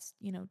do, that's,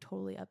 you know,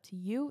 totally up to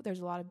you. There's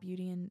a lot of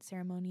beauty and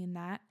ceremony in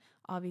that,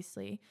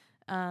 obviously.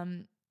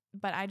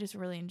 But I just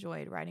really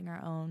enjoyed writing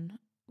our own.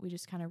 We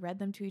just kind of read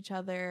them to each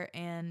other,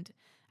 and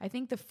I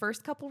think the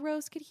first couple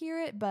rows could hear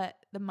it, but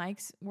the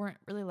mics weren't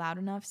really loud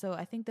enough, so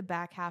I think the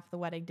back half of the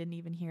wedding didn't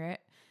even hear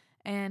it.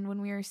 And when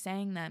we were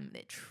saying them,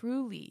 it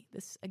truly,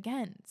 this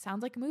again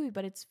sounds like a movie,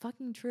 but it's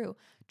fucking true,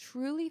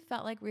 truly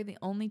felt like we're the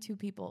only 2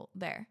 people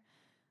there.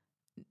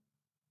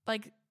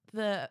 Like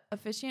the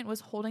officiant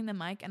was holding the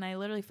mic, and I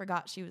literally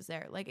forgot she was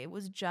there. Like it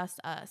was just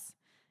us.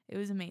 It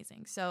was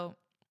amazing. So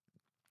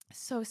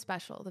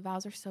special. The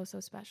vows are so, so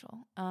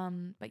special.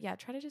 But yeah,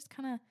 try to just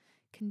kind of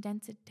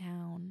condense it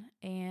down,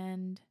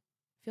 and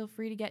feel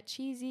free to get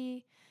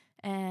cheesy.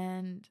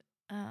 And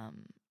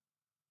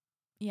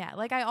yeah,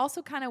 like I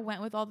also kind of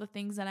went with all the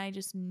things that I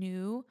just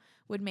knew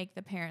would make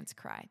the parents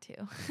cry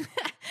too.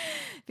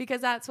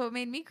 Because that's what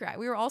made me cry.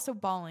 We were also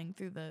bawling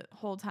through the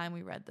whole time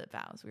we read the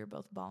vows. We were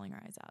both bawling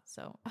our eyes out.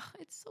 So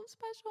it's so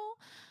special.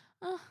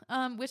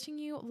 Wishing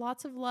you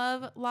lots of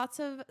love, lots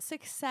of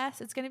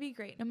success. It's going to be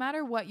great. No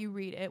matter what you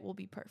read, it will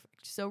be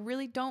perfect. So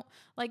really don't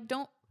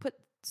put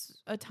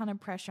a ton of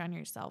pressure on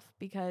yourself,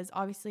 because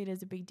obviously it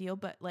is a big deal,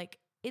 but like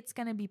it's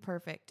going to be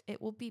perfect.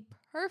 It will be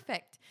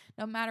perfect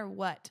no matter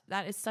what.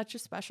 That is such a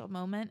special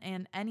moment,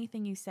 and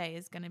anything you say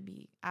is going to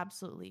be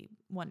absolutely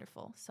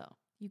wonderful. So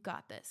you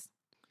got this.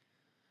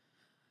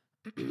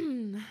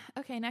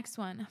 Okay, next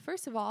one.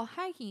 First of all,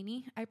 hi,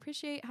 Heaney. I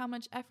appreciate how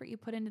much effort you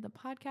put into the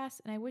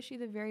podcast, and I wish you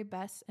the very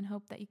best and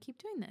hope that you keep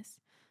doing this.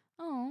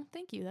 Oh,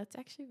 thank you. That's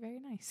actually very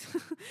nice.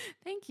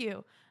 Thank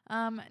you.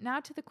 Now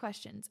to the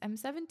questions. I'm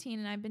 17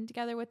 and I've been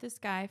together with this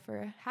guy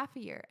for half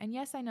a year. And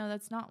yes, I know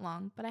that's not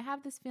long, but I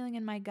have this feeling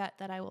in my gut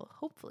that I will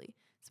hopefully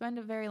spend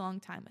a very long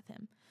time with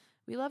him.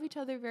 We love each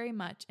other very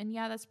much, and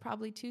yeah, that's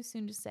probably too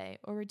soon to say,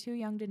 or we're too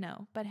young to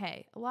know. But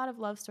hey, a lot of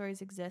love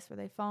stories exist where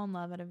they fall in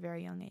love at a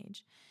very young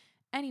age.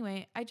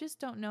 Anyway, I just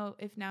don't know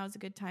if now is a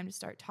good time to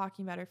start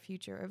talking about our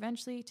future, or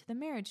eventually to the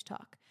marriage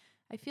talk.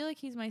 I feel like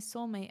he's my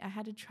soulmate I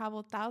had to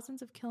travel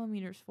thousands of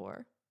kilometers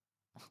for.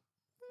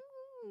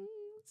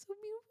 So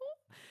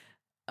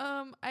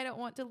beautiful. I don't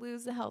want to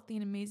lose the healthy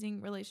and amazing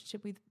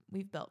relationship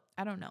we've built.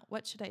 I don't know.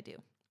 What should I do?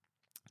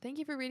 Thank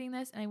you for reading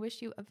this, and I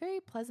wish you a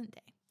very pleasant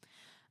day.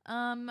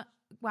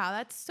 Wow,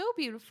 that's so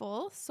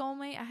beautiful.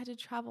 Soulmate I had to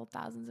travel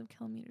thousands of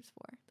kilometers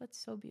for. That's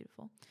so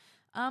beautiful.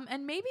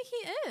 And maybe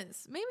he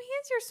is. Maybe he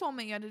is your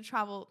soulmate you had to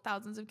travel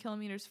thousands of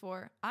kilometers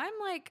for.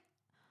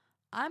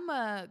 I'm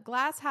a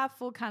glass half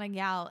full kind of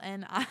gal,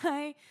 and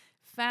I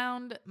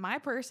found my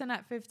person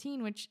at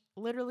 15, which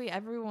literally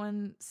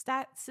everyone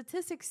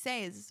statistics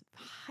say is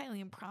highly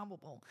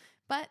improbable,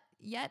 but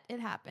yet it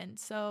happened.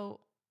 So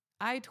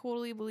I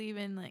totally believe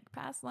in like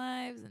past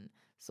lives and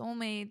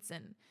soulmates,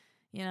 and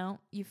you know,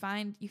 you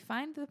find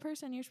the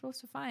person you're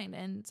supposed to find,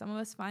 and some of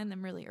us find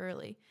them really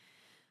early.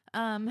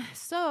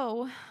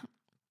 So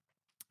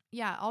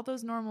yeah, all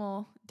those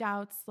normal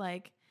doubts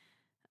like,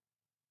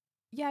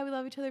 yeah, we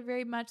love each other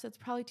very much. That's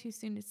probably too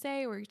soon to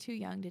say. We're too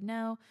young to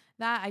know.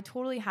 That I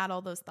totally had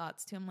all those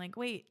thoughts too. I'm like,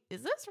 wait,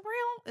 is this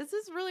real? Is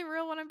this really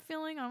real what I'm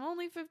feeling? I'm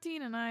only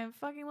 15 and I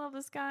fucking love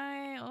this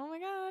guy. Oh my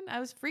God. I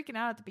was freaking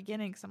out at the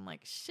beginning because I'm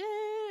like, shit,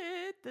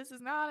 this is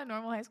not a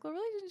normal high school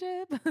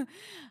relationship.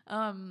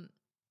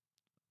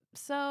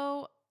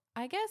 So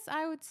I guess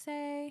I would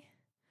say,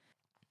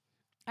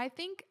 I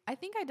think I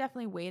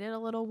definitely waited a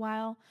little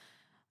while.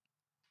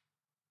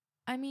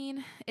 I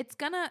mean,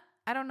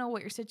 I don't know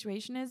what your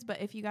situation is,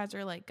 but if you guys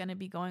are like going to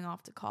be going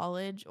off to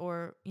college,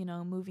 or, you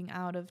know, moving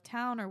out of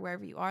town or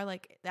wherever you are,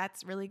 like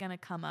that's really going to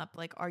come up.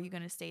 Like, are you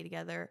going to stay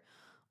together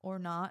or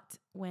not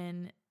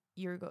when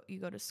you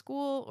go to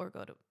school or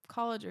go to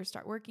college or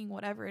start working,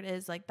 whatever it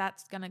is, like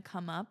that's going to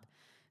come up.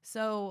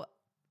 So,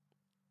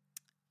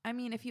 I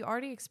mean, if you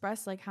already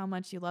expressed like how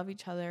much you love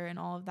each other and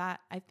all of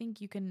that, I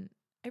think you can,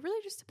 it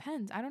really just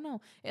depends. I don't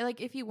know.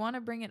 Like if you want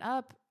to bring it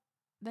up,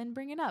 then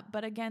bring it up.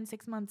 But again,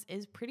 6 months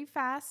is pretty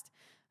fast,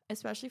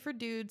 especially for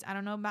dudes. I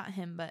don't know about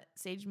him, but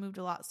Sage moved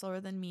a lot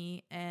slower than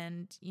me,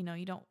 and you know,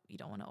 you don't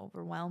want to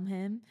overwhelm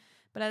him,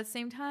 but at the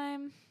same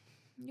time,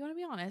 you want to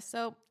be honest.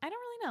 So I don't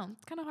really know.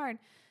 It's kind of hard.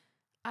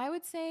 I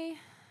would say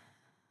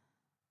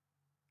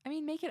I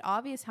mean, make it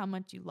obvious how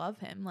much you love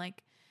him,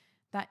 like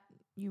that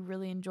you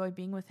really enjoy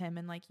being with him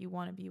and like you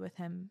want to be with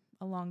him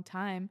a long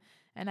time.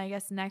 And I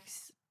guess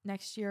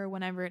next year,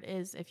 whenever it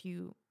is, if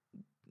you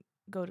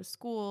go to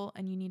school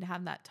and you need to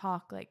have that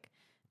talk, like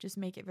just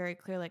make it very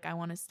clear, like I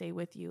want to stay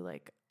with you,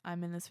 like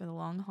I'm in this for the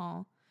long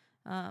haul.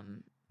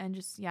 And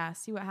just, yeah,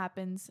 see what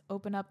happens.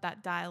 Open up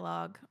that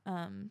dialogue.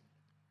 And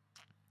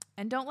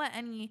don't let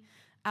any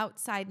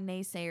outside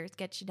naysayers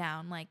get you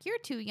down. Like, you're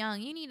too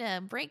young. You need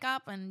to break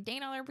up and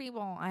date other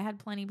people. I had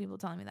plenty of people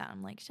telling me that.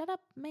 I'm like, shut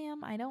up,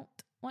 ma'am. I don't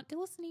want to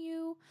listen to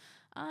you.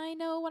 I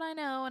know what I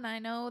know, and I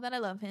know that I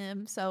love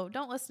him. So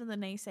don't listen to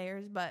the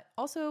naysayers, but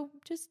also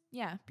just,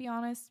 yeah, be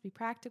honest, be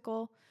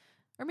practical.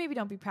 Or maybe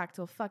don't be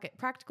practical. Fuck it.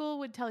 Practical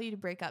would tell you to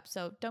break up.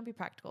 So don't be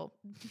practical.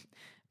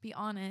 Be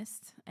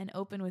honest and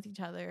open with each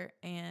other.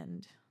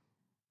 And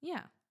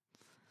yeah,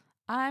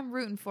 I'm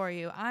rooting for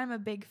you. I'm a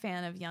big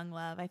fan of young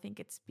love. I think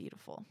it's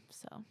beautiful.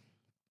 So,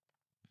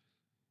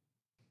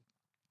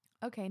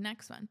 okay,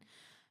 next one.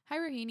 Hi,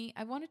 Rohini.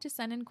 I've wanted to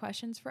send in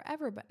questions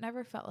forever, but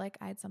never felt like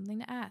I had something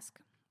to ask.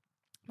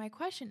 My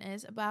question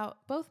is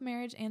about both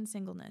marriage and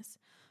singleness.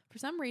 For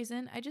some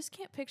reason, I just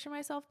can't picture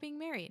myself being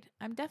married.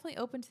 I'm definitely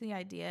open to the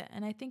idea,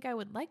 and I think I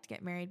would like to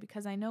get married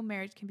because I know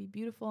marriage can be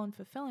beautiful and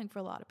fulfilling for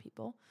a lot of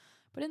people.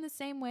 But in the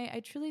same way, I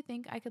truly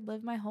think I could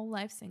live my whole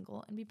life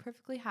single and be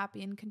perfectly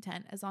happy and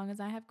content as long as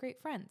I have great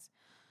friends.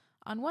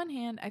 On one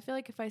hand, I feel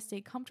like if I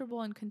stay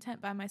comfortable and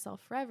content by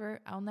myself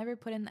forever, I'll never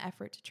put in the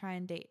effort to try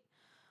and date.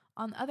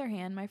 On the other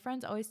hand, my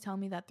friends always tell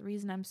me that the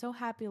reason I'm so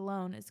happy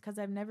alone is because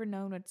I've never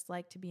known what it's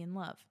like to be in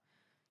love.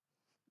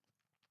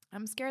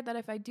 I'm scared that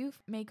if I do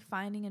make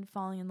finding and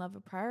falling in love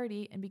a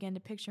priority and begin to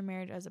picture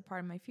marriage as a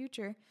part of my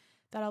future,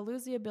 that I'll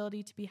lose the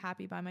ability to be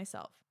happy by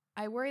myself.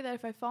 I worry that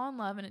if I fall in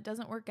love and it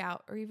doesn't work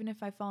out, or even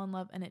if I fall in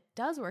love and it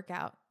does work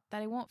out,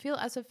 that I won't feel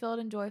as fulfilled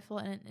and joyful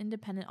and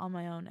independent on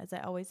my own as I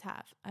always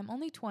have. I'm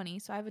only 20,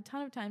 so I have a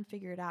ton of time to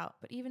figure it out,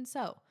 but even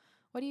so,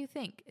 what do you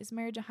think? Is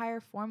marriage a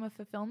higher form of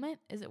fulfillment?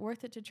 Is it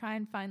worth it to try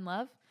and find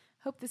love?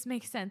 Hope this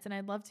makes sense, and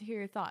I'd love to hear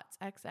your thoughts.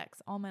 XX,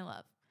 all my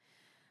love.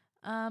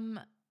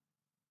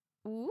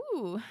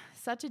 Ooh,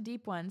 such a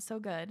deep one. So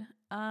good.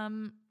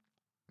 I've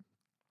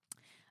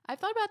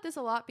thought about this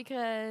a lot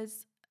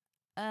because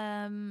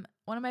one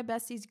of my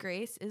besties,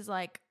 Grace, is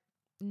like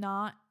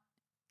not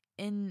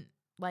in,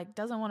 like,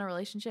 doesn't want a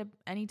relationship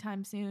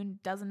anytime soon,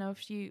 doesn't know if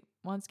she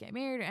wants to get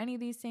married or any of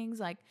these things.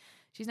 Like,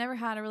 she's never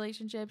had a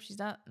relationship. She's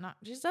not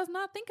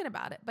thinking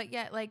about it. But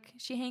yet, like,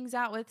 she hangs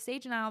out with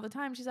Sage and I all the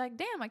time. She's like,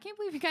 damn, I can't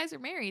believe you guys are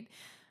married.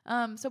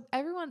 So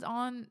everyone's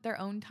on their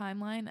own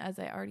timeline, as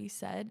I already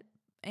said.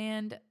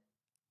 And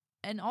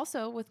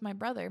also with my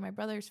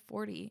brother's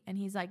 40, and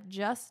he's like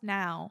just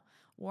now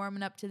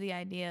warming up to the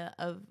idea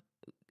of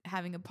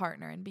having a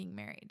partner and being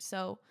married.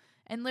 So,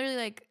 and literally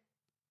like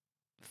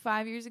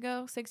 6 years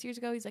ago,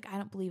 he's like, I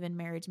don't believe in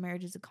marriage.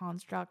 Marriage is a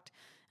construct.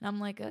 And I'm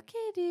like,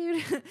 okay,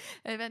 dude.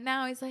 But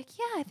now he's like,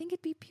 yeah, I think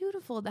it'd be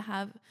beautiful to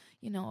have,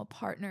 a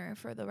partner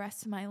for the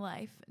rest of my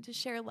life to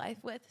share life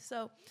with.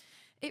 So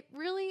it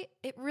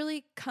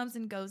really comes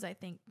and goes, I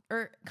think,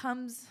 or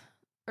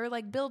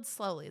like builds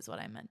slowly is what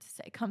I meant to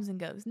say. Comes and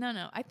goes.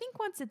 No. I think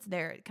once it's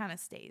there, it kind of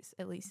stays,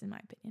 at least in my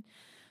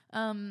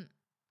opinion.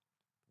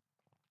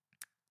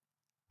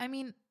 I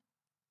mean,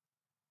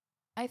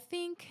 I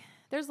think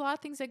there's a lot of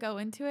things that go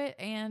into it.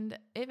 And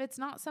if it's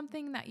not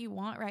something that you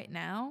want right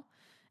now,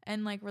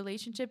 and like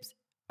relationships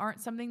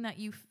aren't something that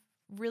you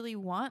really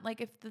want,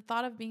 like if the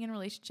thought of being in a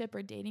relationship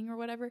or dating or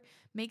whatever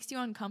makes you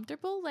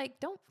uncomfortable, like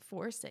don't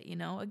force it,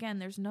 Again,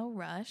 there's no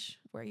rush.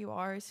 Where you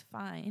are is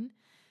fine.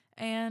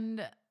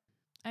 And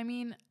I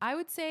mean, I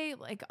would say,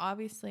 like,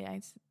 obviously,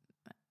 I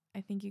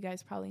think you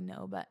guys probably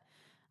know, but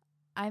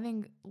I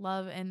think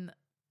love and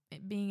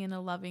being in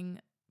a loving,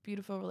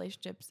 beautiful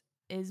relationships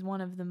is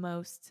one of the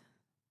most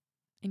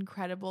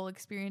incredible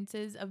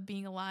experiences of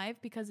being alive,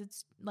 because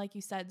it's, like you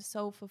said,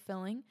 so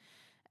fulfilling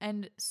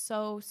and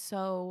so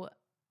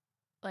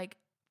like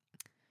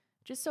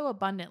just so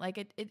abundant. Like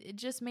it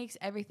just makes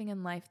everything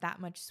in life that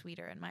much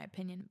sweeter, in my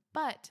opinion.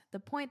 But the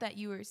point that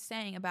you were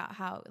saying about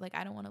how, like,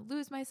 I don't want to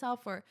lose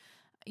myself, or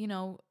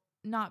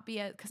not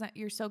be because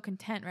you're so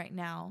content right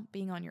now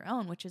being on your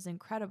own, which is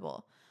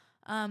incredible.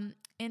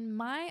 In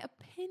my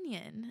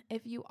opinion,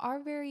 if you are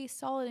very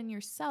solid in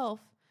yourself,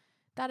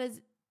 that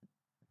is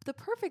the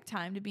perfect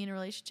time to be in a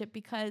relationship,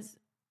 because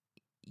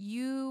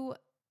you,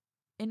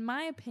 in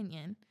my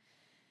opinion,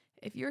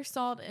 if you're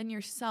solid in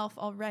yourself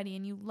already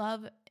and you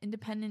love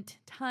independent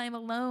time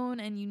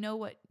alone, and you know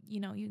what you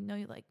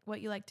like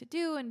what you like to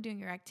do and doing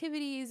your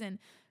activities and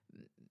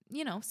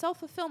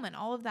self-fulfillment,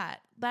 all of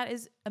that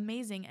is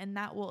amazing. And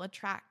that will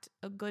attract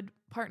a good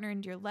partner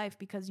into your life,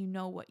 because you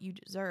know what you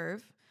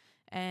deserve,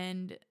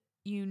 and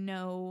you're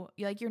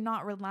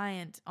not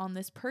reliant on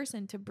this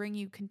person to bring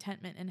you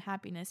contentment and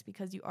happiness,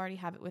 because you already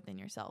have it within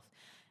yourself.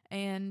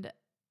 And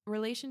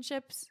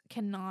relationships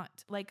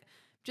cannot, like,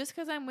 just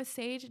because I'm with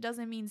Sage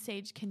doesn't mean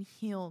Sage can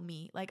heal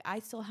me. Like, I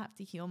still have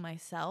to heal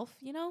myself,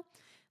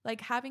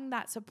 Like, having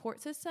that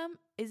support system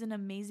is an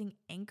amazing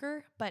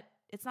anchor, but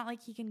it's not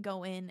like he can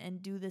go in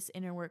and do this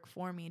inner work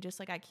for me, just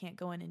like I can't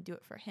go in and do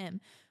it for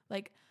him.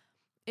 Like,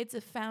 it's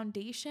a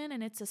foundation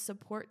and it's a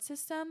support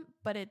system,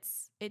 but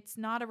it's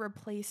not a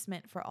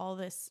replacement for all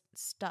this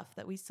stuff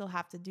that we still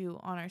have to do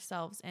on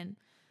ourselves. And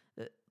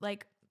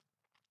like,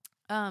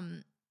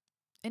 in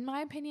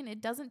my opinion,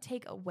 it doesn't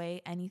take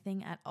away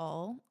anything at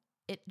all.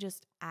 It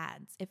just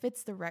adds. If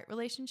it's the right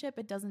relationship,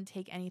 it doesn't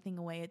take anything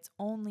away. It's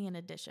only an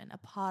addition, a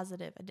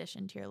positive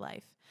addition to your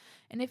life.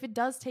 And if it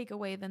does take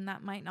away, then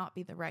that might not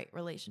be the right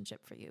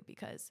relationship for you,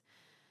 because,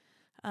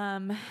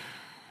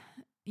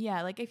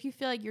 yeah, like if you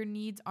feel like your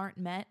needs aren't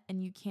met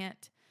and you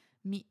can't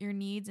meet your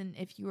needs, and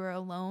if you were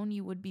alone,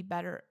 you would be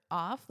better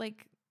off,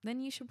 like, then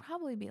you should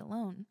probably be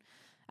alone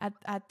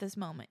at this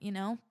moment, you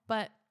know?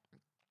 But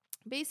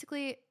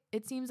basically,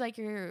 it seems like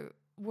you're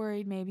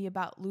worried maybe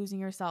about losing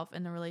yourself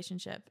in the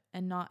relationship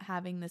and not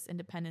having this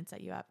independence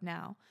that you have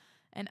now.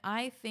 And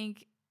I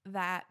think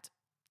that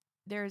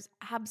there's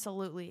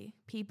absolutely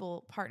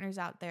partners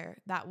out there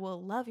that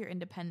will love your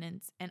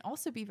independence and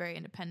also be very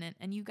independent.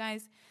 And you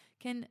guys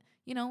can,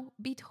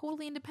 be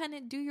totally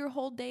independent, do your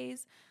whole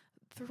days,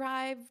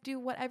 thrive, do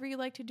whatever you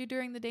like to do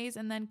during the days,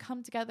 and then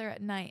come together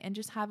at night and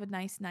just have a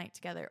nice night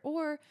together.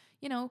 Or,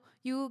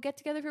 you get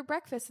together for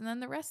breakfast and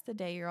then the rest of the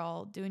day you're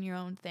all doing your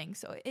own thing.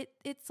 So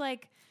it's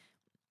like,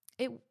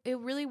 it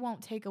really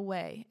won't take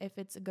away if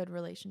it's a good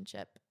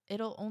relationship.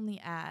 It'll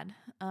only add.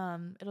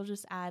 It'll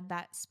just add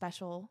that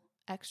special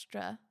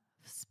extra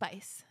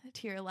spice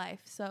to your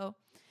life. So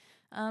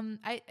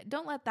I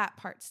don't let that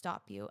part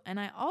stop you. And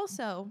I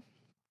also,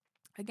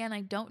 again,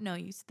 I don't know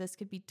you, so this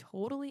could be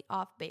totally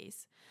off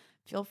base.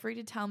 Feel free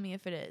to tell me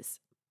if it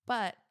is.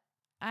 But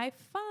I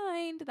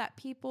find that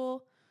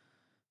people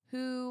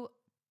who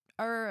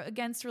are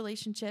against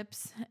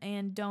relationships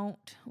and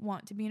don't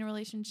want to be in a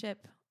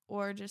relationship,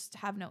 or just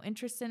have no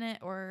interest in it,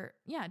 or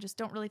just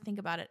don't really think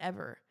about it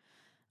ever,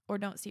 or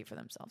don't see it for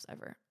themselves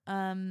ever,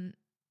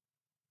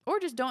 or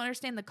just don't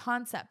understand the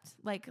concept.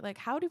 Like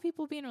how do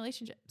people be in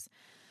relationships?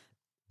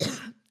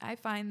 I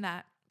find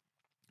that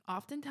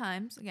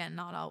oftentimes, again,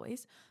 not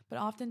always, but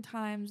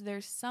oftentimes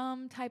there's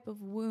some type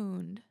of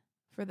wound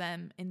for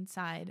them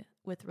inside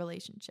with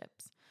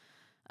relationships.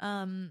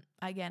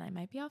 Again, I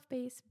might be off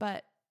base,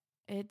 but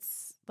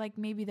it's like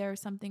maybe there was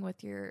something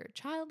with your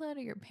childhood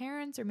or your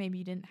parents, or maybe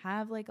you didn't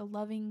have like a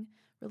loving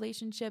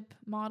relationship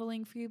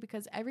modeling for you,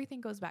 because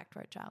everything goes back to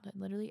our childhood,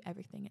 literally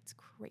everything. It's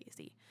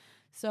crazy.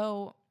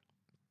 So,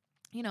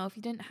 if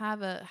you didn't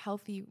have a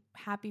healthy,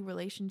 happy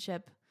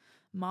relationship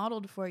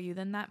modeled for you,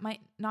 then that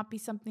might not be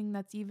something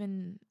that's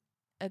even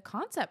a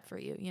concept for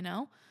you,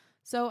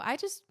 So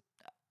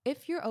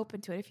if you're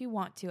open to it, if you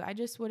want to, I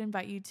just would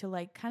invite you to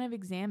like kind of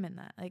examine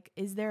that. Like,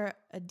 is there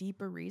a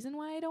deeper reason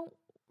why I don't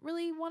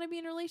really want to be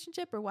in a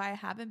relationship, or why I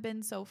haven't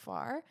been so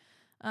far?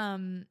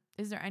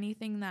 Is there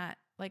anything that,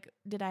 like,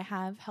 did I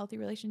have healthy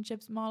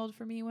relationships modeled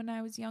for me when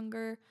I was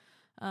younger?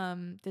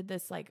 Did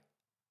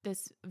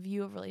this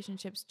view of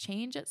relationships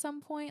change at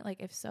some point?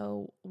 Like, if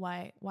so,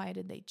 why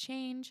did they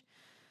change?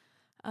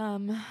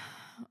 All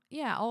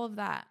of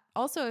that.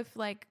 Also, if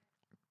like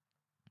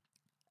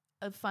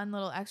a fun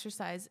little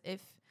exercise,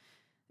 if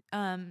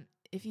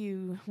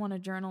you want to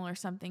journal or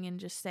something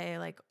and just say,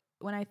 like,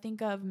 when I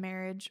think of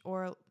marriage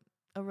or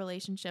a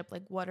relationship,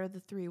 like, what are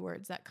the 3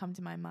 words that come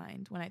to my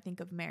mind when I think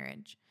of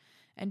marriage?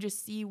 And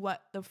just see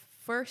what the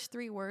first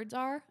 3 words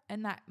are,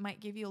 and that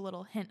might give you a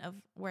little hint of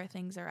where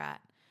things are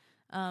at.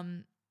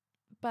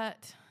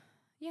 But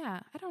yeah,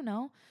 I don't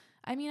know.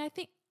 I mean, I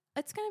think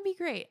it's going to be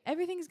great.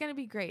 Everything's going to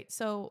be great.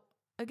 So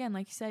again,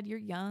 like you said, you're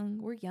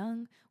young, we're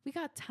young, we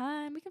got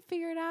time, we can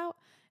figure it out.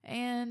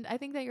 And I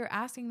think that you're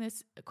asking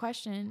these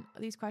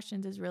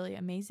questions is really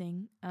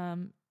amazing.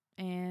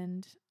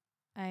 And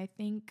I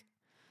think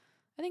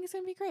it's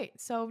going to be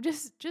great. So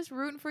just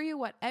rooting for you.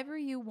 Whatever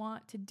you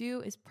want to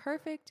do is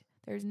perfect.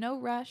 There's no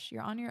rush.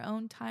 You're on your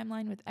own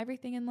timeline with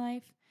everything in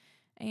life,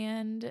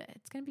 and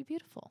it's going to be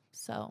beautiful.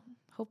 So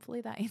hopefully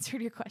that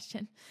answered your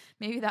question.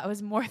 Maybe that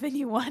was more than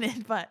you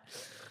wanted, but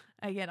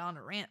I get on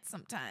a rant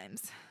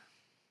sometimes.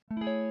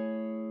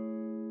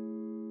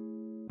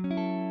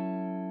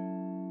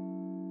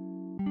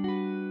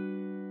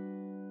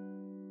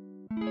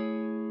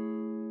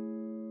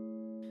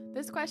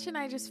 This question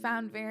I just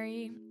found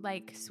very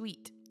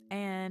sweet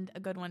and a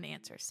good one to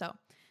answer. So,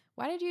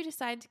 why did you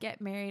decide to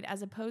get married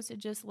as opposed to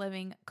just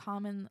living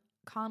common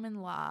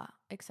law,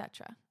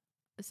 etc.?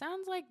 It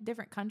sounds like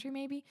different country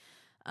maybe.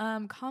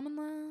 Common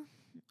law,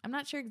 I'm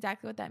not sure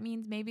exactly what that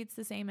means. Maybe it's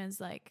the same as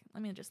let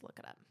me just look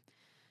it up.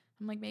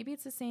 I'm like, maybe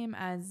it's the same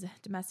as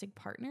domestic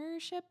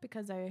partnership,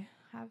 because I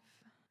have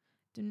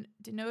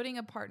denoting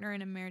a partner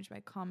in a marriage by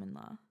common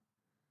law.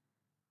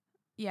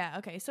 Yeah,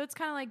 okay. So it's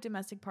kind of like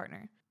domestic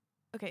partner.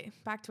 Okay,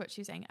 back to what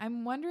she's saying.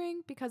 I'm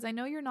wondering, because I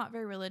know you're not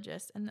very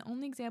religious, and the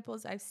only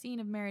examples I've seen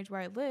of marriage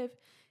where I live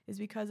is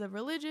because of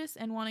religion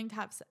and wanting to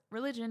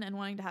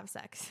have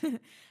sex.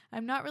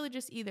 I'm not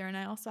religious either, and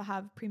I also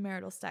have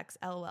premarital sex,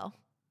 LOL.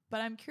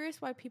 but I'm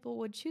curious why people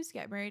would choose to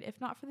get married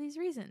if not for these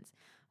reasons.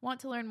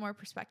 Want to learn more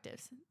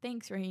perspectives.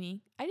 Thanks,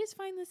 Rahini. I just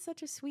find this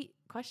such a sweet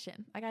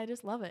question. Like, I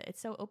just love it.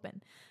 It's so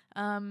open.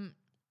 I'm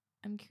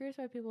curious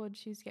why people would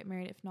choose to get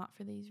married if not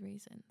for these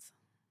reasons.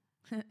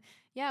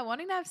 Yeah,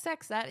 wanting to have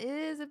sex, that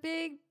is a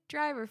big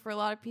driver for a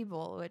lot of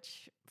people,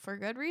 which for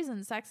good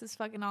reason. Sex is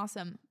fucking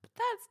awesome. But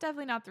that's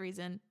definitely not the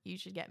reason you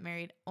should get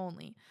married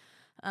only.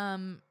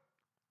 Sorry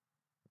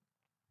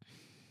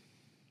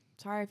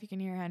if you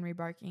can hear Henry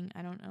barking.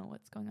 I don't know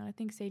what's going on. I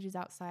think Sage is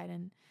outside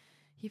and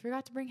he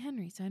forgot to bring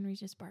Henry, so Henry's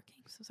just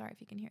barking. So sorry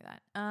if you can hear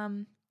that.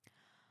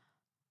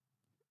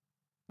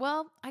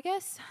 Well, I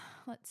guess,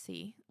 let's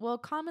see. Well,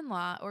 common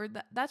law, or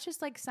that's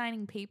just like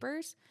signing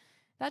papers.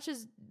 That's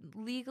just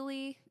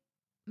legally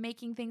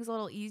making things a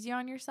little easier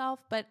on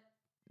yourself. But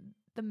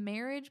the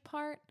marriage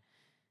part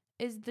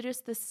is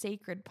just the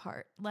sacred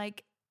part.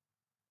 Like,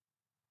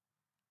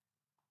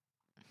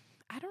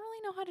 I don't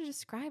really know how to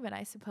describe it,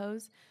 I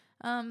suppose.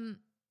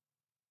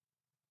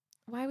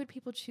 Why would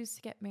people choose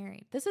to get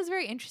married? This is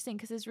very interesting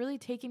because it's really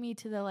taking me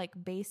to the like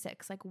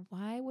basics. Like,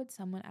 why would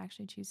someone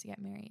actually choose to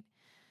get married?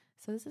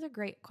 So this is a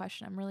great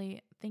question. I'm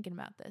really thinking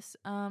about this.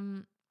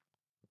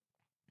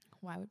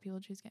 Why would people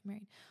choose to get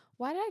married?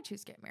 Why did I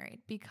choose to get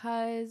married?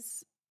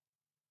 Because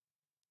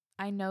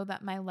I know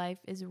that my life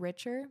is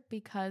richer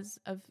because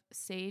of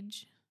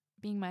Sage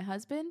being my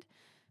husband,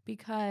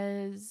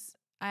 because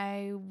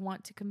I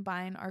want to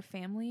combine our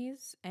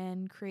families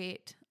and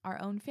create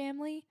our own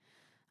family,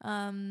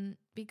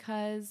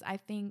 because I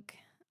think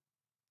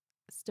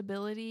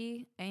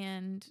stability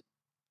and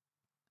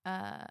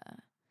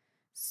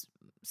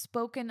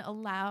spoken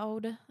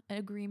aloud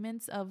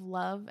agreements of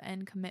love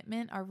and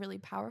commitment are really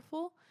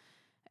powerful.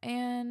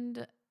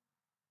 And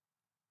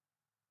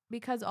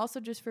because also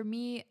just for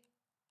me,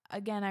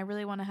 again, I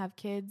really want to have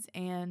kids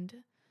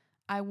and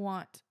I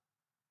want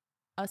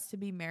us to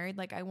be married.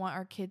 Like, I want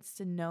our kids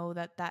to know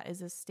that that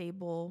is a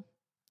stable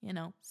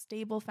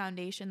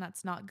foundation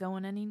that's not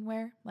going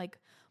anywhere. Like,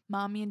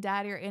 mommy and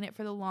daddy are in it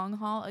for the long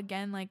haul.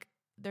 Again, like,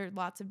 there are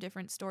lots of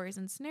different stories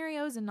and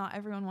scenarios and not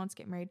everyone wants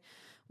to get married.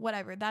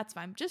 Whatever, that's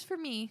fine. Just for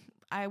me,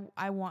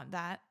 I want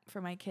that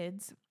for my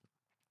kids.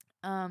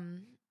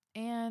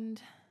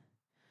 And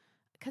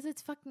because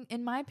it's fucking,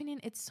 in my opinion,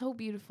 it's so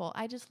beautiful.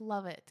 I just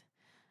love it.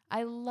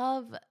 I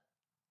love,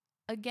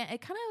 again,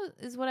 it kind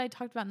of is what I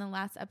talked about in the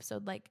last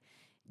episode, like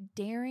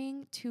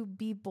daring to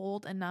be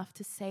bold enough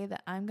to say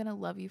that I'm going to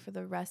love you for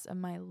the rest of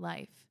my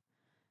life.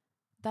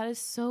 That is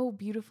so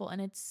beautiful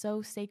and it's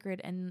so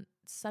sacred and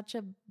such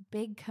a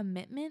big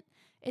commitment.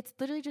 It's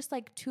literally just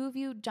like two of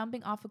you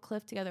jumping off a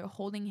cliff together,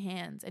 holding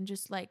hands and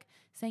just like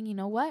saying, you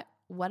know what,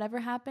 whatever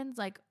happens,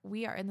 like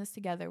we are in this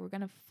together. We're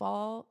going to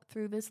fall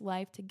through this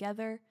life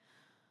together.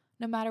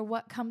 No matter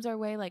what comes our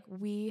way, like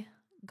we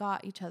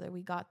got each other.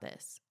 We got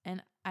this.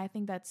 And I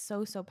think that's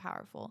so, so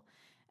powerful.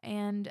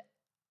 And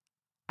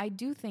I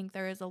do think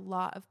there is a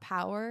lot of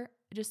power,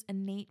 just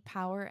innate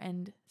power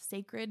and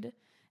sacred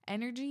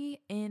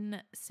energy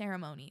in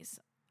ceremonies.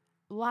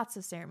 Lots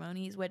of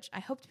ceremonies, which I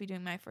hope to be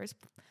doing my first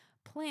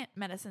plant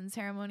medicine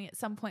ceremony at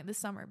some point this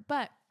summer,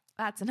 but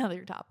that's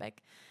another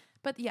topic.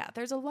 But yeah,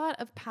 there's a lot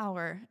of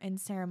power in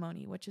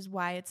ceremony, which is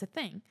why it's a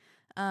thing.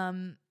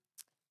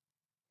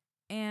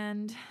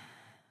 And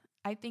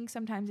I think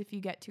sometimes if you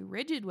get too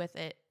rigid with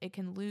it, it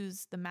can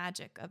lose the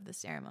magic of the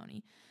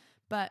ceremony.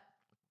 But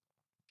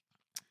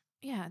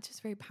yeah, it's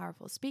just very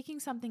powerful. Speaking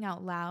something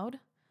out loud,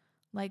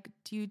 like,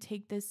 do you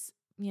take this,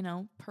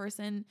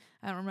 person,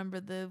 I don't remember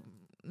the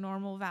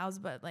normal vows,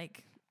 but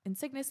like in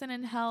sickness and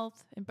in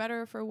health, and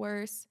better or for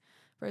worse,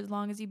 for as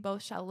long as you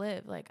both shall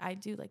live. Like I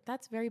do, like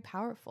that's very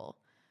powerful.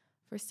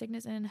 For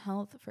sickness and in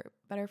health, for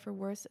better, for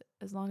worse,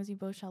 as long as you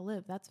both shall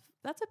live. That's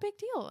a big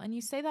deal. And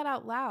you say that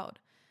out loud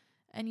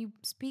and you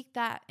speak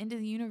that into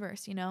the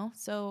universe,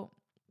 So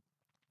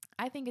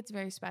I think it's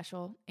very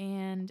special.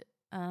 And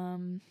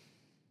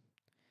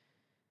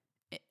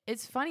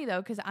it's funny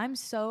though, because I'm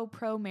so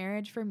pro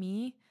marriage for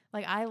me.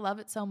 Like I love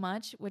it so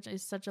much, which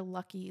is such a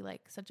lucky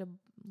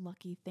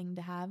thing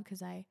to have,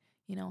 because I,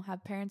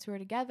 have parents who are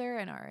together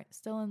and are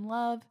still in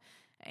love.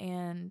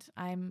 And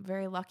I'm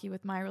very lucky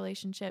with my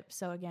relationship.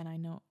 So again, I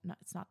know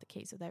it's not the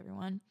case with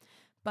everyone,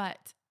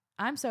 but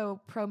I'm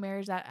so pro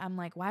marriage that I'm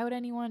like, why would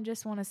anyone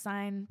just want to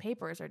sign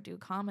papers or do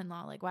common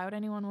law? Like, why would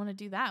anyone want to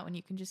do that when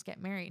you can just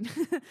get married?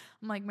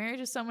 I'm like,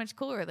 marriage is so much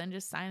cooler than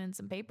just signing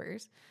some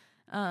papers.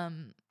 So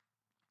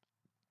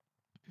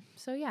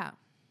yeah,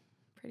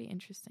 pretty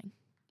interesting.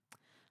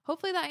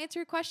 Hopefully that answered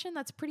your question.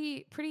 That's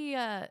pretty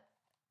a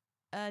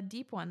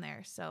deep one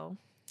there. So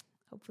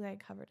hopefully I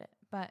covered it,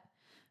 but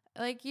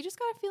like, you just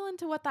got to feel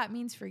into what that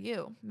means for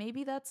you.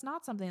 Maybe that's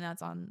not something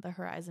that's on the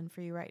horizon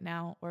for you right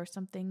now, or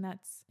something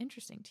that's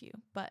interesting to you.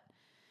 But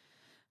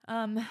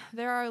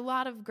there are a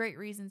lot of great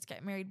reasons to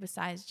get married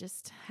besides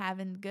just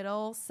having good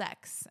old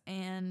sex.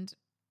 And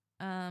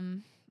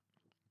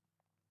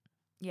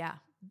yeah,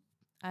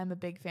 I'm a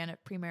big fan of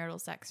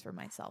premarital sex for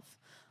myself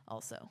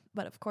also.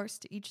 But of course,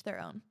 to each their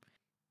own.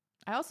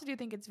 I also do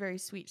think it's very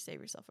sweet to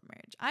save yourself for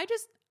marriage.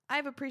 I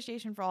have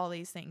appreciation for all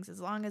these things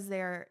as long as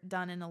they're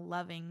done in a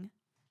loving,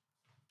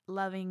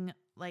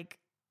 like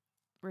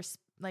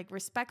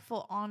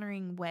respectful,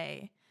 honoring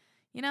way.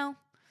 You know,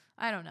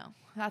 I don't know.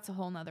 That's a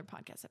whole nother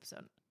podcast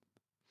episode.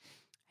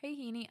 Hey,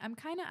 Heaney, I'm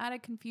kind of at a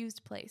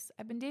confused place.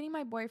 I've been dating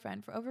my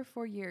boyfriend for over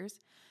 4 years,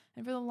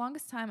 and for the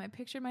longest time, I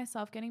pictured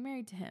myself getting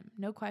married to him,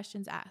 no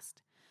questions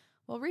asked.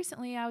 Well,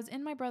 recently, I was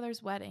in my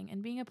brother's wedding,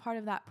 and being a part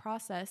of that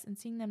process and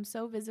seeing them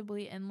so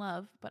visibly in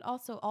love, but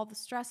also all the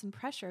stress and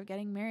pressure of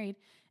getting married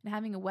and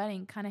having a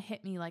wedding kind of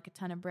hit me like a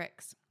ton of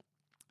bricks.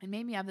 It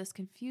made me have this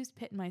confused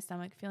pit in my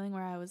stomach, feeling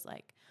where I was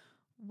like,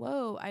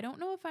 whoa, I don't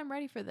know if I'm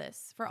ready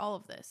for all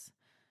of this.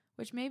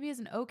 Which maybe is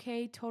an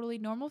okay, totally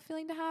normal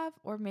feeling to have,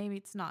 or maybe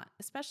it's not.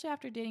 Especially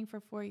after dating for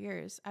 4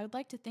 years, I would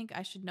like to think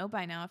I should know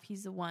by now if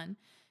he's the one,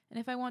 and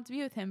if I want to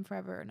be with him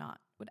forever or not.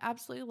 Would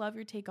absolutely love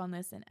your take on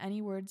this and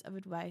any words of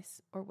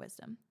advice or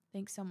wisdom.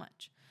 Thanks so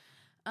much.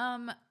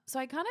 So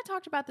I kind of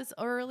talked about this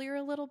earlier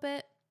a little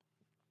bit,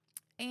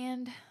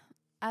 and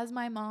as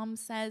my mom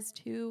says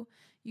too,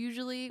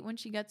 usually when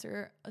she gets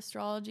her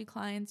astrology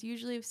clients,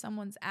 usually if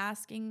someone's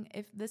asking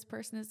if this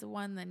person is the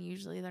one, then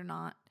usually they're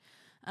not.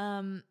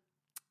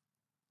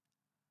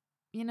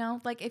 You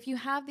know, like if you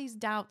have these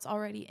doubts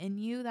already in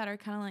you that are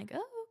kind of like,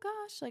 oh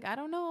gosh, like I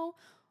don't know.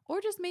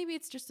 Or just maybe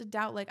it's just a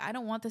doubt, like I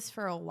don't want this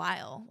for a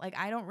while. Like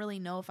I don't really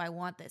know if I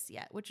want this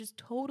yet, which is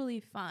totally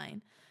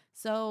fine.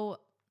 So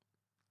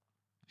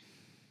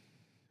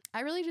I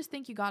really just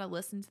think you got to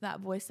listen to that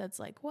voice that's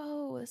like,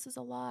 whoa, this is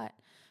a lot.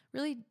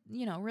 Really,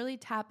 really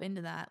tap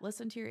into that.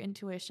 Listen to your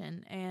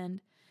intuition.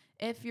 And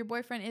if your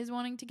boyfriend is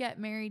wanting to get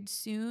married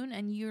soon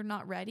and you're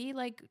not ready,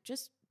 like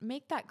just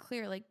make that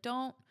clear. Like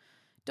don't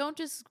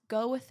just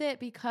go with it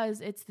because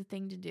it's the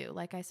thing to do.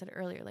 Like I said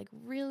earlier, like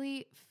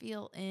really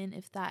feel in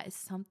if that is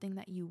something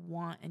that you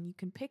want, and you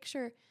can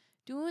picture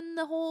doing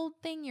the whole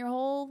thing your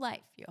whole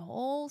life, your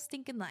whole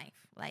stinking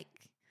life. Like,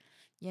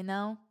 your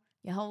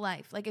whole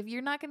life. Like if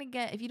you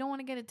don't want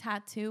to get a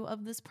tattoo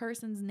of this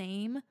person's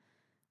name,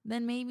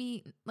 then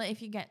maybe like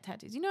if you get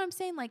tattoos, you know what I'm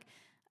saying? Like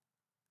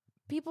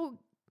people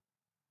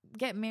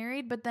get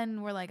married, but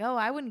then we're like, oh,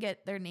 I wouldn't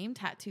get their name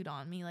tattooed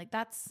on me. Like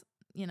that's,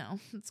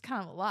 it's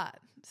kind of a lot.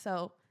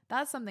 So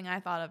that's something I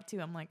thought of too.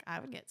 I'm like,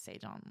 I would get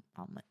sage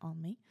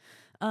on me.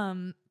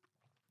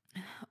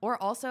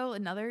 Or also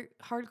another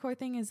hardcore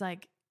thing is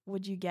like,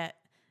 would you get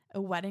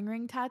a wedding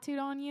ring tattooed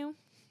on you?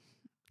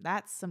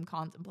 That's some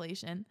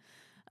contemplation.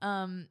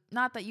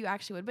 Not that you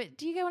actually would, but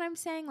do you get what I'm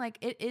saying? Like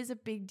it is a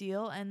big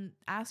deal, and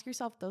ask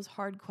yourself those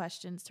hard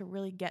questions to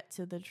really get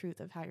to the truth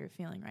of how you're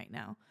feeling right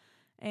now.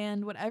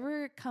 And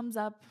whatever comes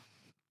up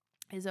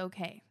is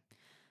okay.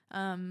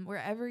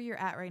 Wherever you're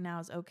at right now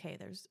is okay.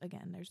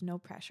 There's no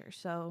pressure.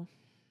 So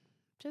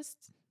just,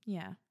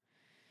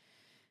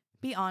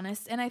 be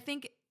honest. And I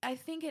think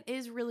it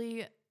is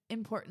really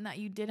important that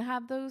you did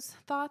have those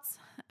thoughts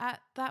at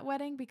that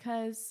wedding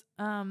because,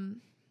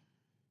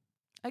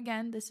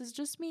 again, this is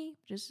just me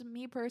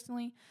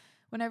personally.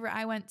 Whenever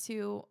I went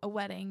to a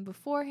wedding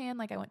beforehand,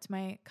 like I went to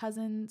my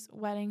cousin's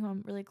wedding who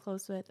I'm really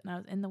close with, and I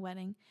was in the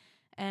wedding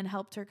and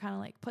helped her kind of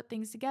like put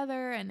things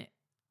together, and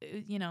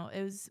it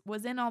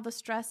was in all the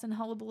stress and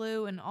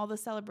hullabaloo and all the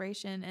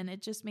celebration, and it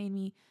just made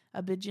me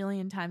a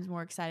bajillion times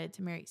more excited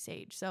to marry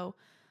Sage. So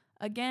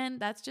again,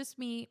 that's just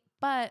me,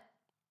 but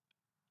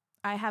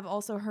I have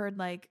also heard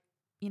like,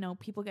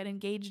 people get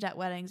engaged at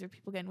weddings or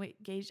people get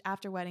engaged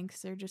after weddings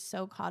because they're just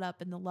so caught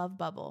up in the love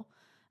bubble.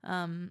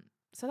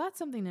 So that's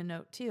something to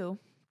note too,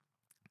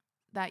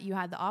 that you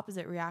had the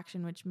opposite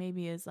reaction, which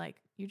maybe is like,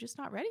 you're just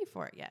not ready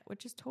for it yet,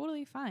 which is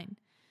totally fine.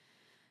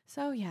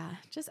 So yeah,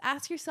 just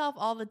ask yourself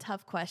all the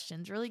tough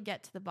questions, really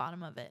get to the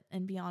bottom of it,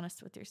 and be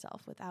honest with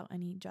yourself without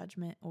any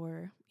judgment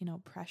or,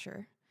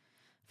 pressure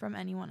from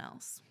anyone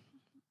else.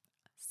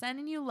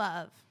 Sending you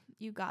love.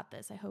 You got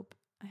this. I hope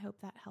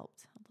that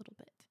helped a little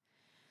bit.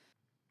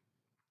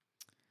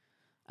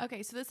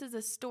 Okay, so this is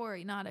a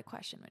story, not a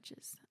question, which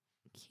is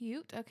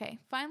cute. Okay,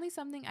 finally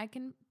something I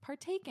can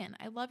partake in.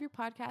 I love your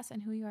podcast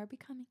and who you are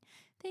becoming.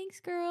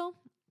 Thanks, girl.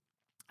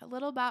 A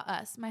little about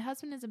us. My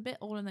husband is a bit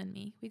older than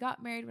me. We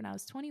got married when I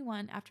was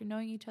 21 after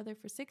knowing each other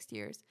for 6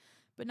 years,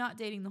 but not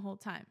dating the whole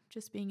time,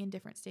 just being in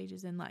different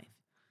stages in life.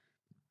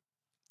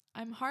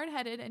 I'm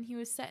hard-headed, and he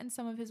was set in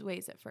some of his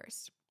ways at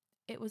first.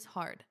 It was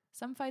hard.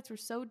 Some fights were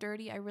so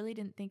dirty, I really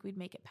didn't think we'd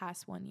make it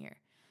past 1 year.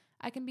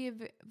 I can be a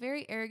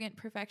very arrogant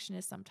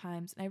perfectionist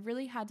sometimes, and I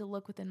really had to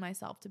look within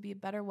myself to be a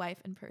better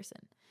wife and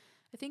person.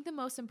 I think the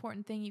most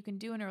important thing you can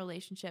do in a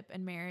relationship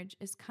and marriage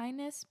is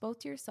kindness, both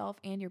to yourself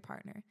and your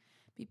partner.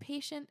 Be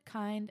patient,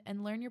 kind,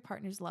 and learn your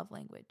partner's love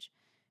language.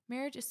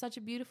 Marriage is such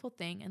a beautiful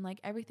thing, and like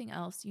everything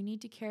else, you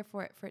need to care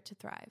for it to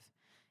thrive.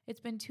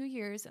 It's been 2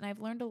 years, and I've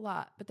learned a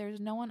lot, but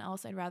there's no one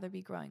else I'd rather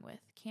be growing with.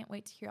 Can't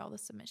wait to hear all the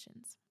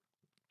submissions.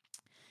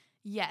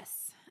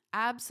 Yes,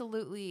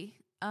 absolutely.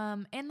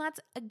 And that's,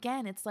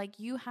 again, it's like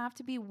you have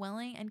to be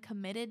willing and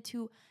committed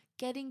to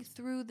getting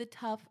through the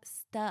tough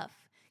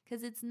stuff,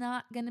 because it's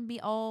not going to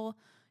be all,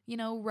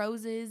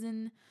 roses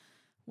and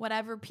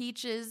whatever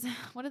peaches,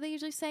 what do they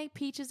usually say?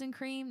 Peaches and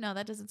cream? No,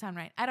 that doesn't sound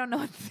right. I don't know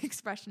what the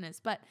expression is,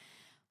 but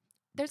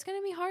there's going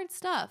to be hard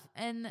stuff.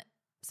 And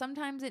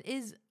sometimes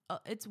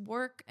it's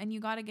work and you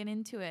got to get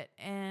into it.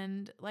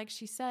 And like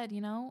she said,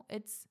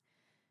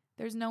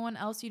 there's no one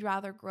else you'd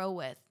rather grow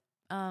with.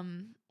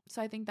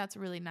 So I think that's a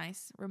really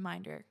nice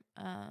reminder.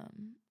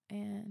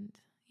 And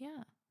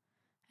yeah,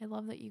 I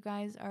love that you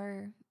guys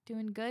are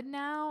doing good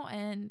now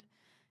and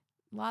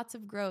lots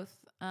of growth.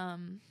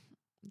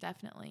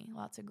 Definitely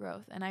lots of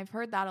growth. And I've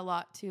heard that a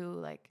lot too.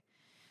 Like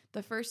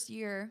the first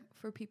year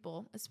for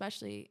people,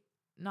 especially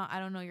I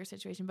don't know your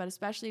situation, but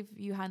especially if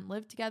you hadn't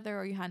lived together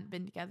or you hadn't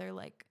been together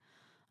like,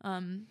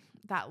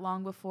 that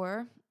long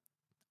before.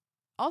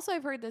 Also,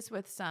 I've heard this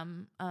with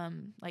some,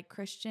 like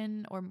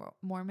Christian or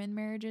Mormon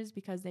marriages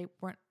because they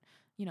weren't,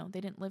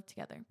 they didn't live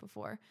together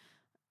before,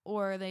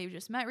 or they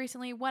just met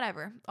recently,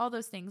 whatever, all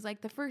those things.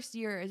 Like the first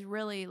year is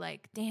really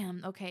like,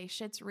 damn, okay,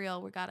 shit's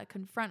real. We got to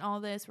confront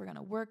all this. We're going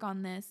to work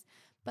on this.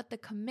 But the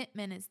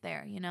commitment is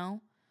there,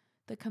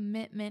 the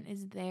commitment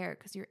is there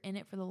because you're in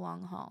it for the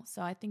long haul.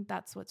 So I think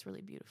that's what's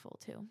really beautiful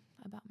too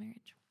about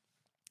marriage.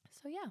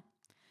 So yeah,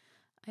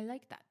 I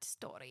like that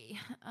story.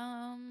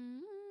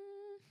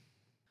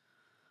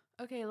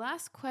 Okay,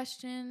 last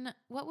question.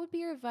 What would be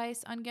your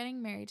advice on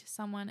getting married to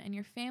someone and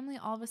your family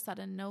all of a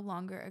sudden no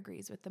longer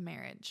agrees with the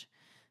marriage?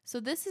 So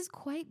this is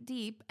quite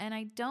deep, and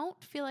I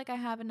don't feel like I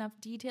have enough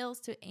details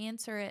to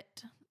answer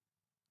it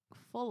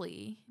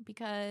fully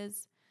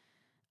because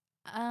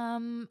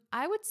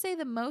I would say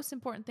the most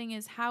important thing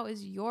is, how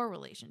is your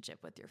relationship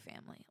with your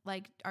family?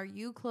 Like, are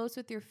you close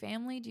with your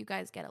family? Do you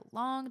guys get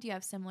along? Do you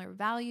have similar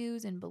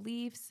values and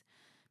beliefs?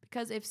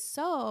 Because if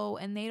so,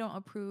 and they don't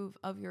approve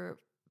of your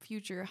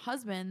future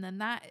husband, then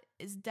that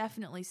is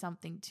definitely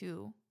something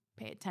to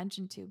pay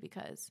attention to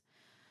because,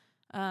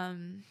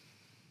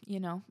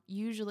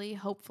 usually,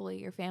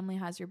 hopefully your family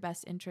has your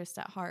best interest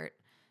at heart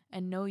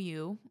and know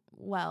you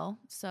well.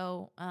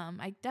 So,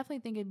 I definitely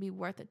think it'd be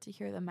worth it to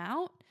hear them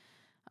out.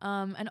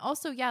 And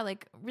also, yeah,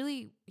 like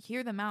really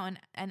hear them out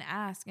and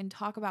ask and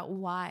talk about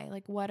why,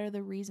 like, what are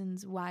the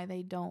reasons why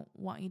they don't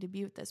want you to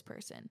be with this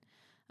person?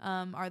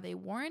 Are they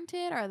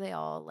warranted? Are they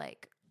all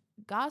like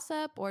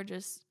gossip or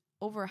just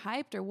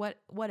overhyped, or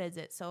what is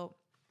it? So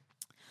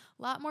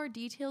a lot more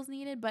details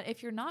needed. But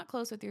if you're not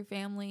close with your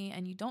family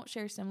and you don't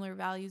share similar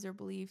values or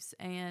beliefs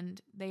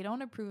and they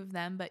don't approve of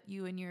them, but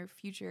you and your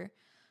future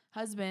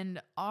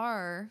husband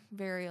are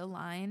very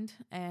aligned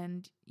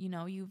and,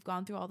 you've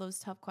gone through all those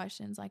tough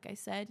questions, like I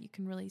said, you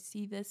can really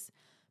see this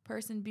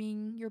person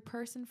being your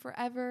person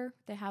forever.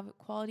 They have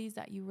qualities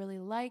that you really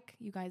like.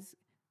 You guys,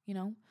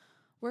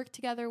 work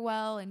together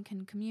well and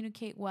can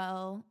communicate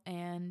well,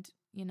 and,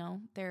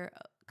 they're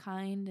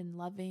kind and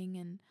loving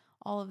and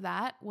all of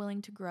that,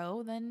 willing to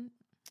grow, then,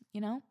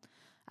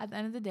 at the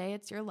end of the day,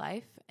 it's your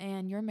life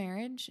and your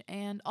marriage.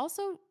 And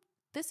also,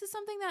 this is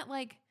something that,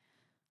 like,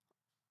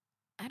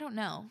 I don't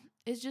know,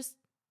 it just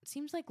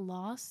seems like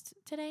lost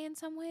today in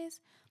some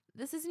ways.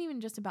 This isn't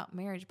even just about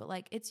marriage, but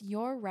like, it's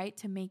your right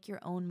to make your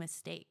own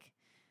mistake.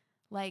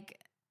 Like,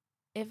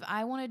 if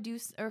I want to do,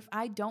 or if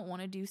I don't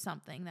want to do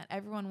something that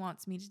everyone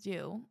wants me to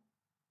do,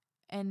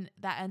 and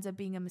that ends up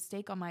being a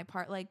mistake on my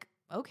part, like,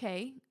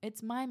 okay,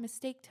 it's my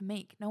mistake to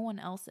make, no one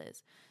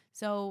else's.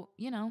 So,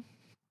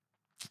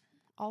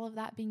 all of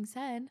that being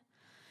said,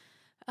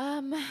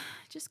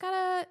 just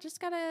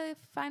gotta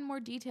find more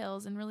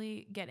details and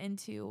really get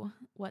into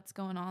what's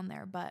going on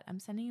there. But I'm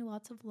sending you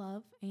lots of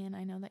love, and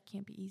I know that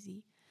can't be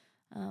easy.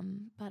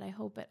 But I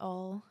hope it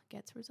all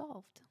gets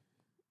resolved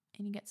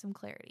and you get some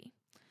clarity.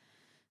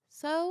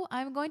 So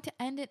I'm going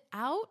to end it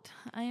out.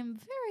 I am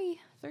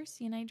very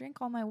thirsty and I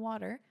drank all my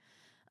water.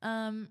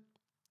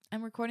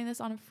 I'm recording this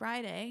on a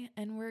Friday,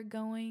 and we're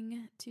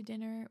going to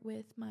dinner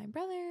with my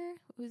brother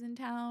who's in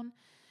town,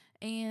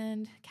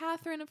 and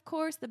Catherine, of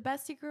course, the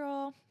bestie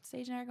girl.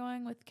 Sage and I are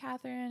going with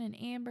Catherine and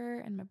Amber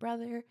and my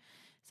brother.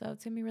 So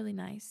it's going to be really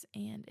nice.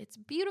 And it's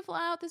beautiful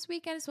out this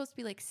weekend. It's supposed to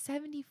be like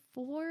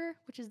 74,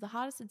 which is the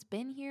hottest it's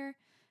been here.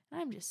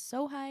 And I'm just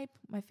so hyped.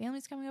 My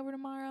family's coming over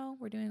tomorrow.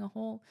 We're doing a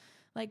whole,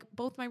 like,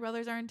 both my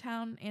brothers are in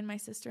town and my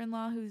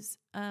sister-in-law who's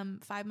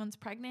 5 months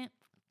pregnant.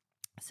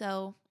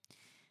 So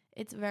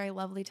it's a very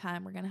lovely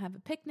time. We're going to have a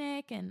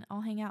picnic and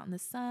I'll hang out in the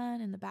sun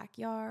in the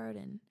backyard,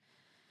 and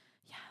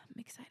yeah, I'm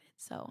excited.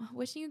 So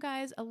wishing you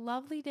guys a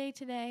lovely day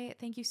today.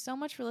 Thank you so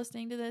much for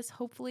listening to this.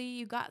 Hopefully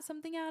you got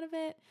something out of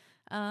it.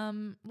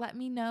 Let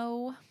me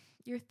know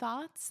your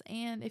thoughts.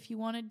 And if you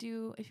want me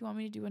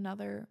to do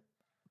another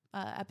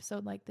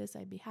episode like this,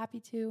 I'd be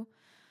happy to.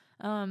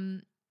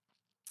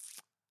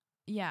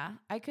 Yeah,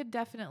 I could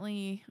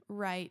definitely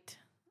write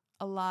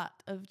a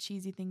lot of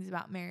cheesy things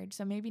about marriage.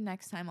 So maybe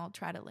next time I'll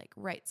try to like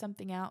write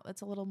something out that's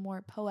a little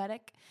more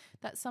poetic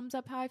that sums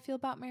up how I feel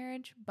about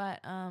marriage.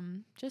 But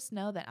just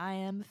know that I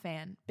am a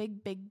fan.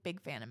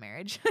 Big fan of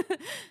marriage.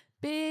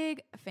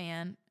 Big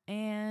fan.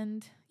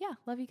 And yeah,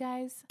 love you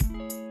guys.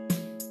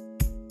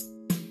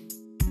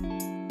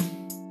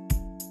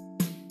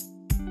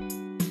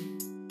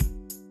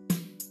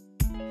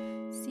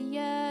 See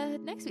ya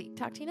next week.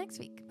 Talk to you next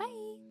week. Bye.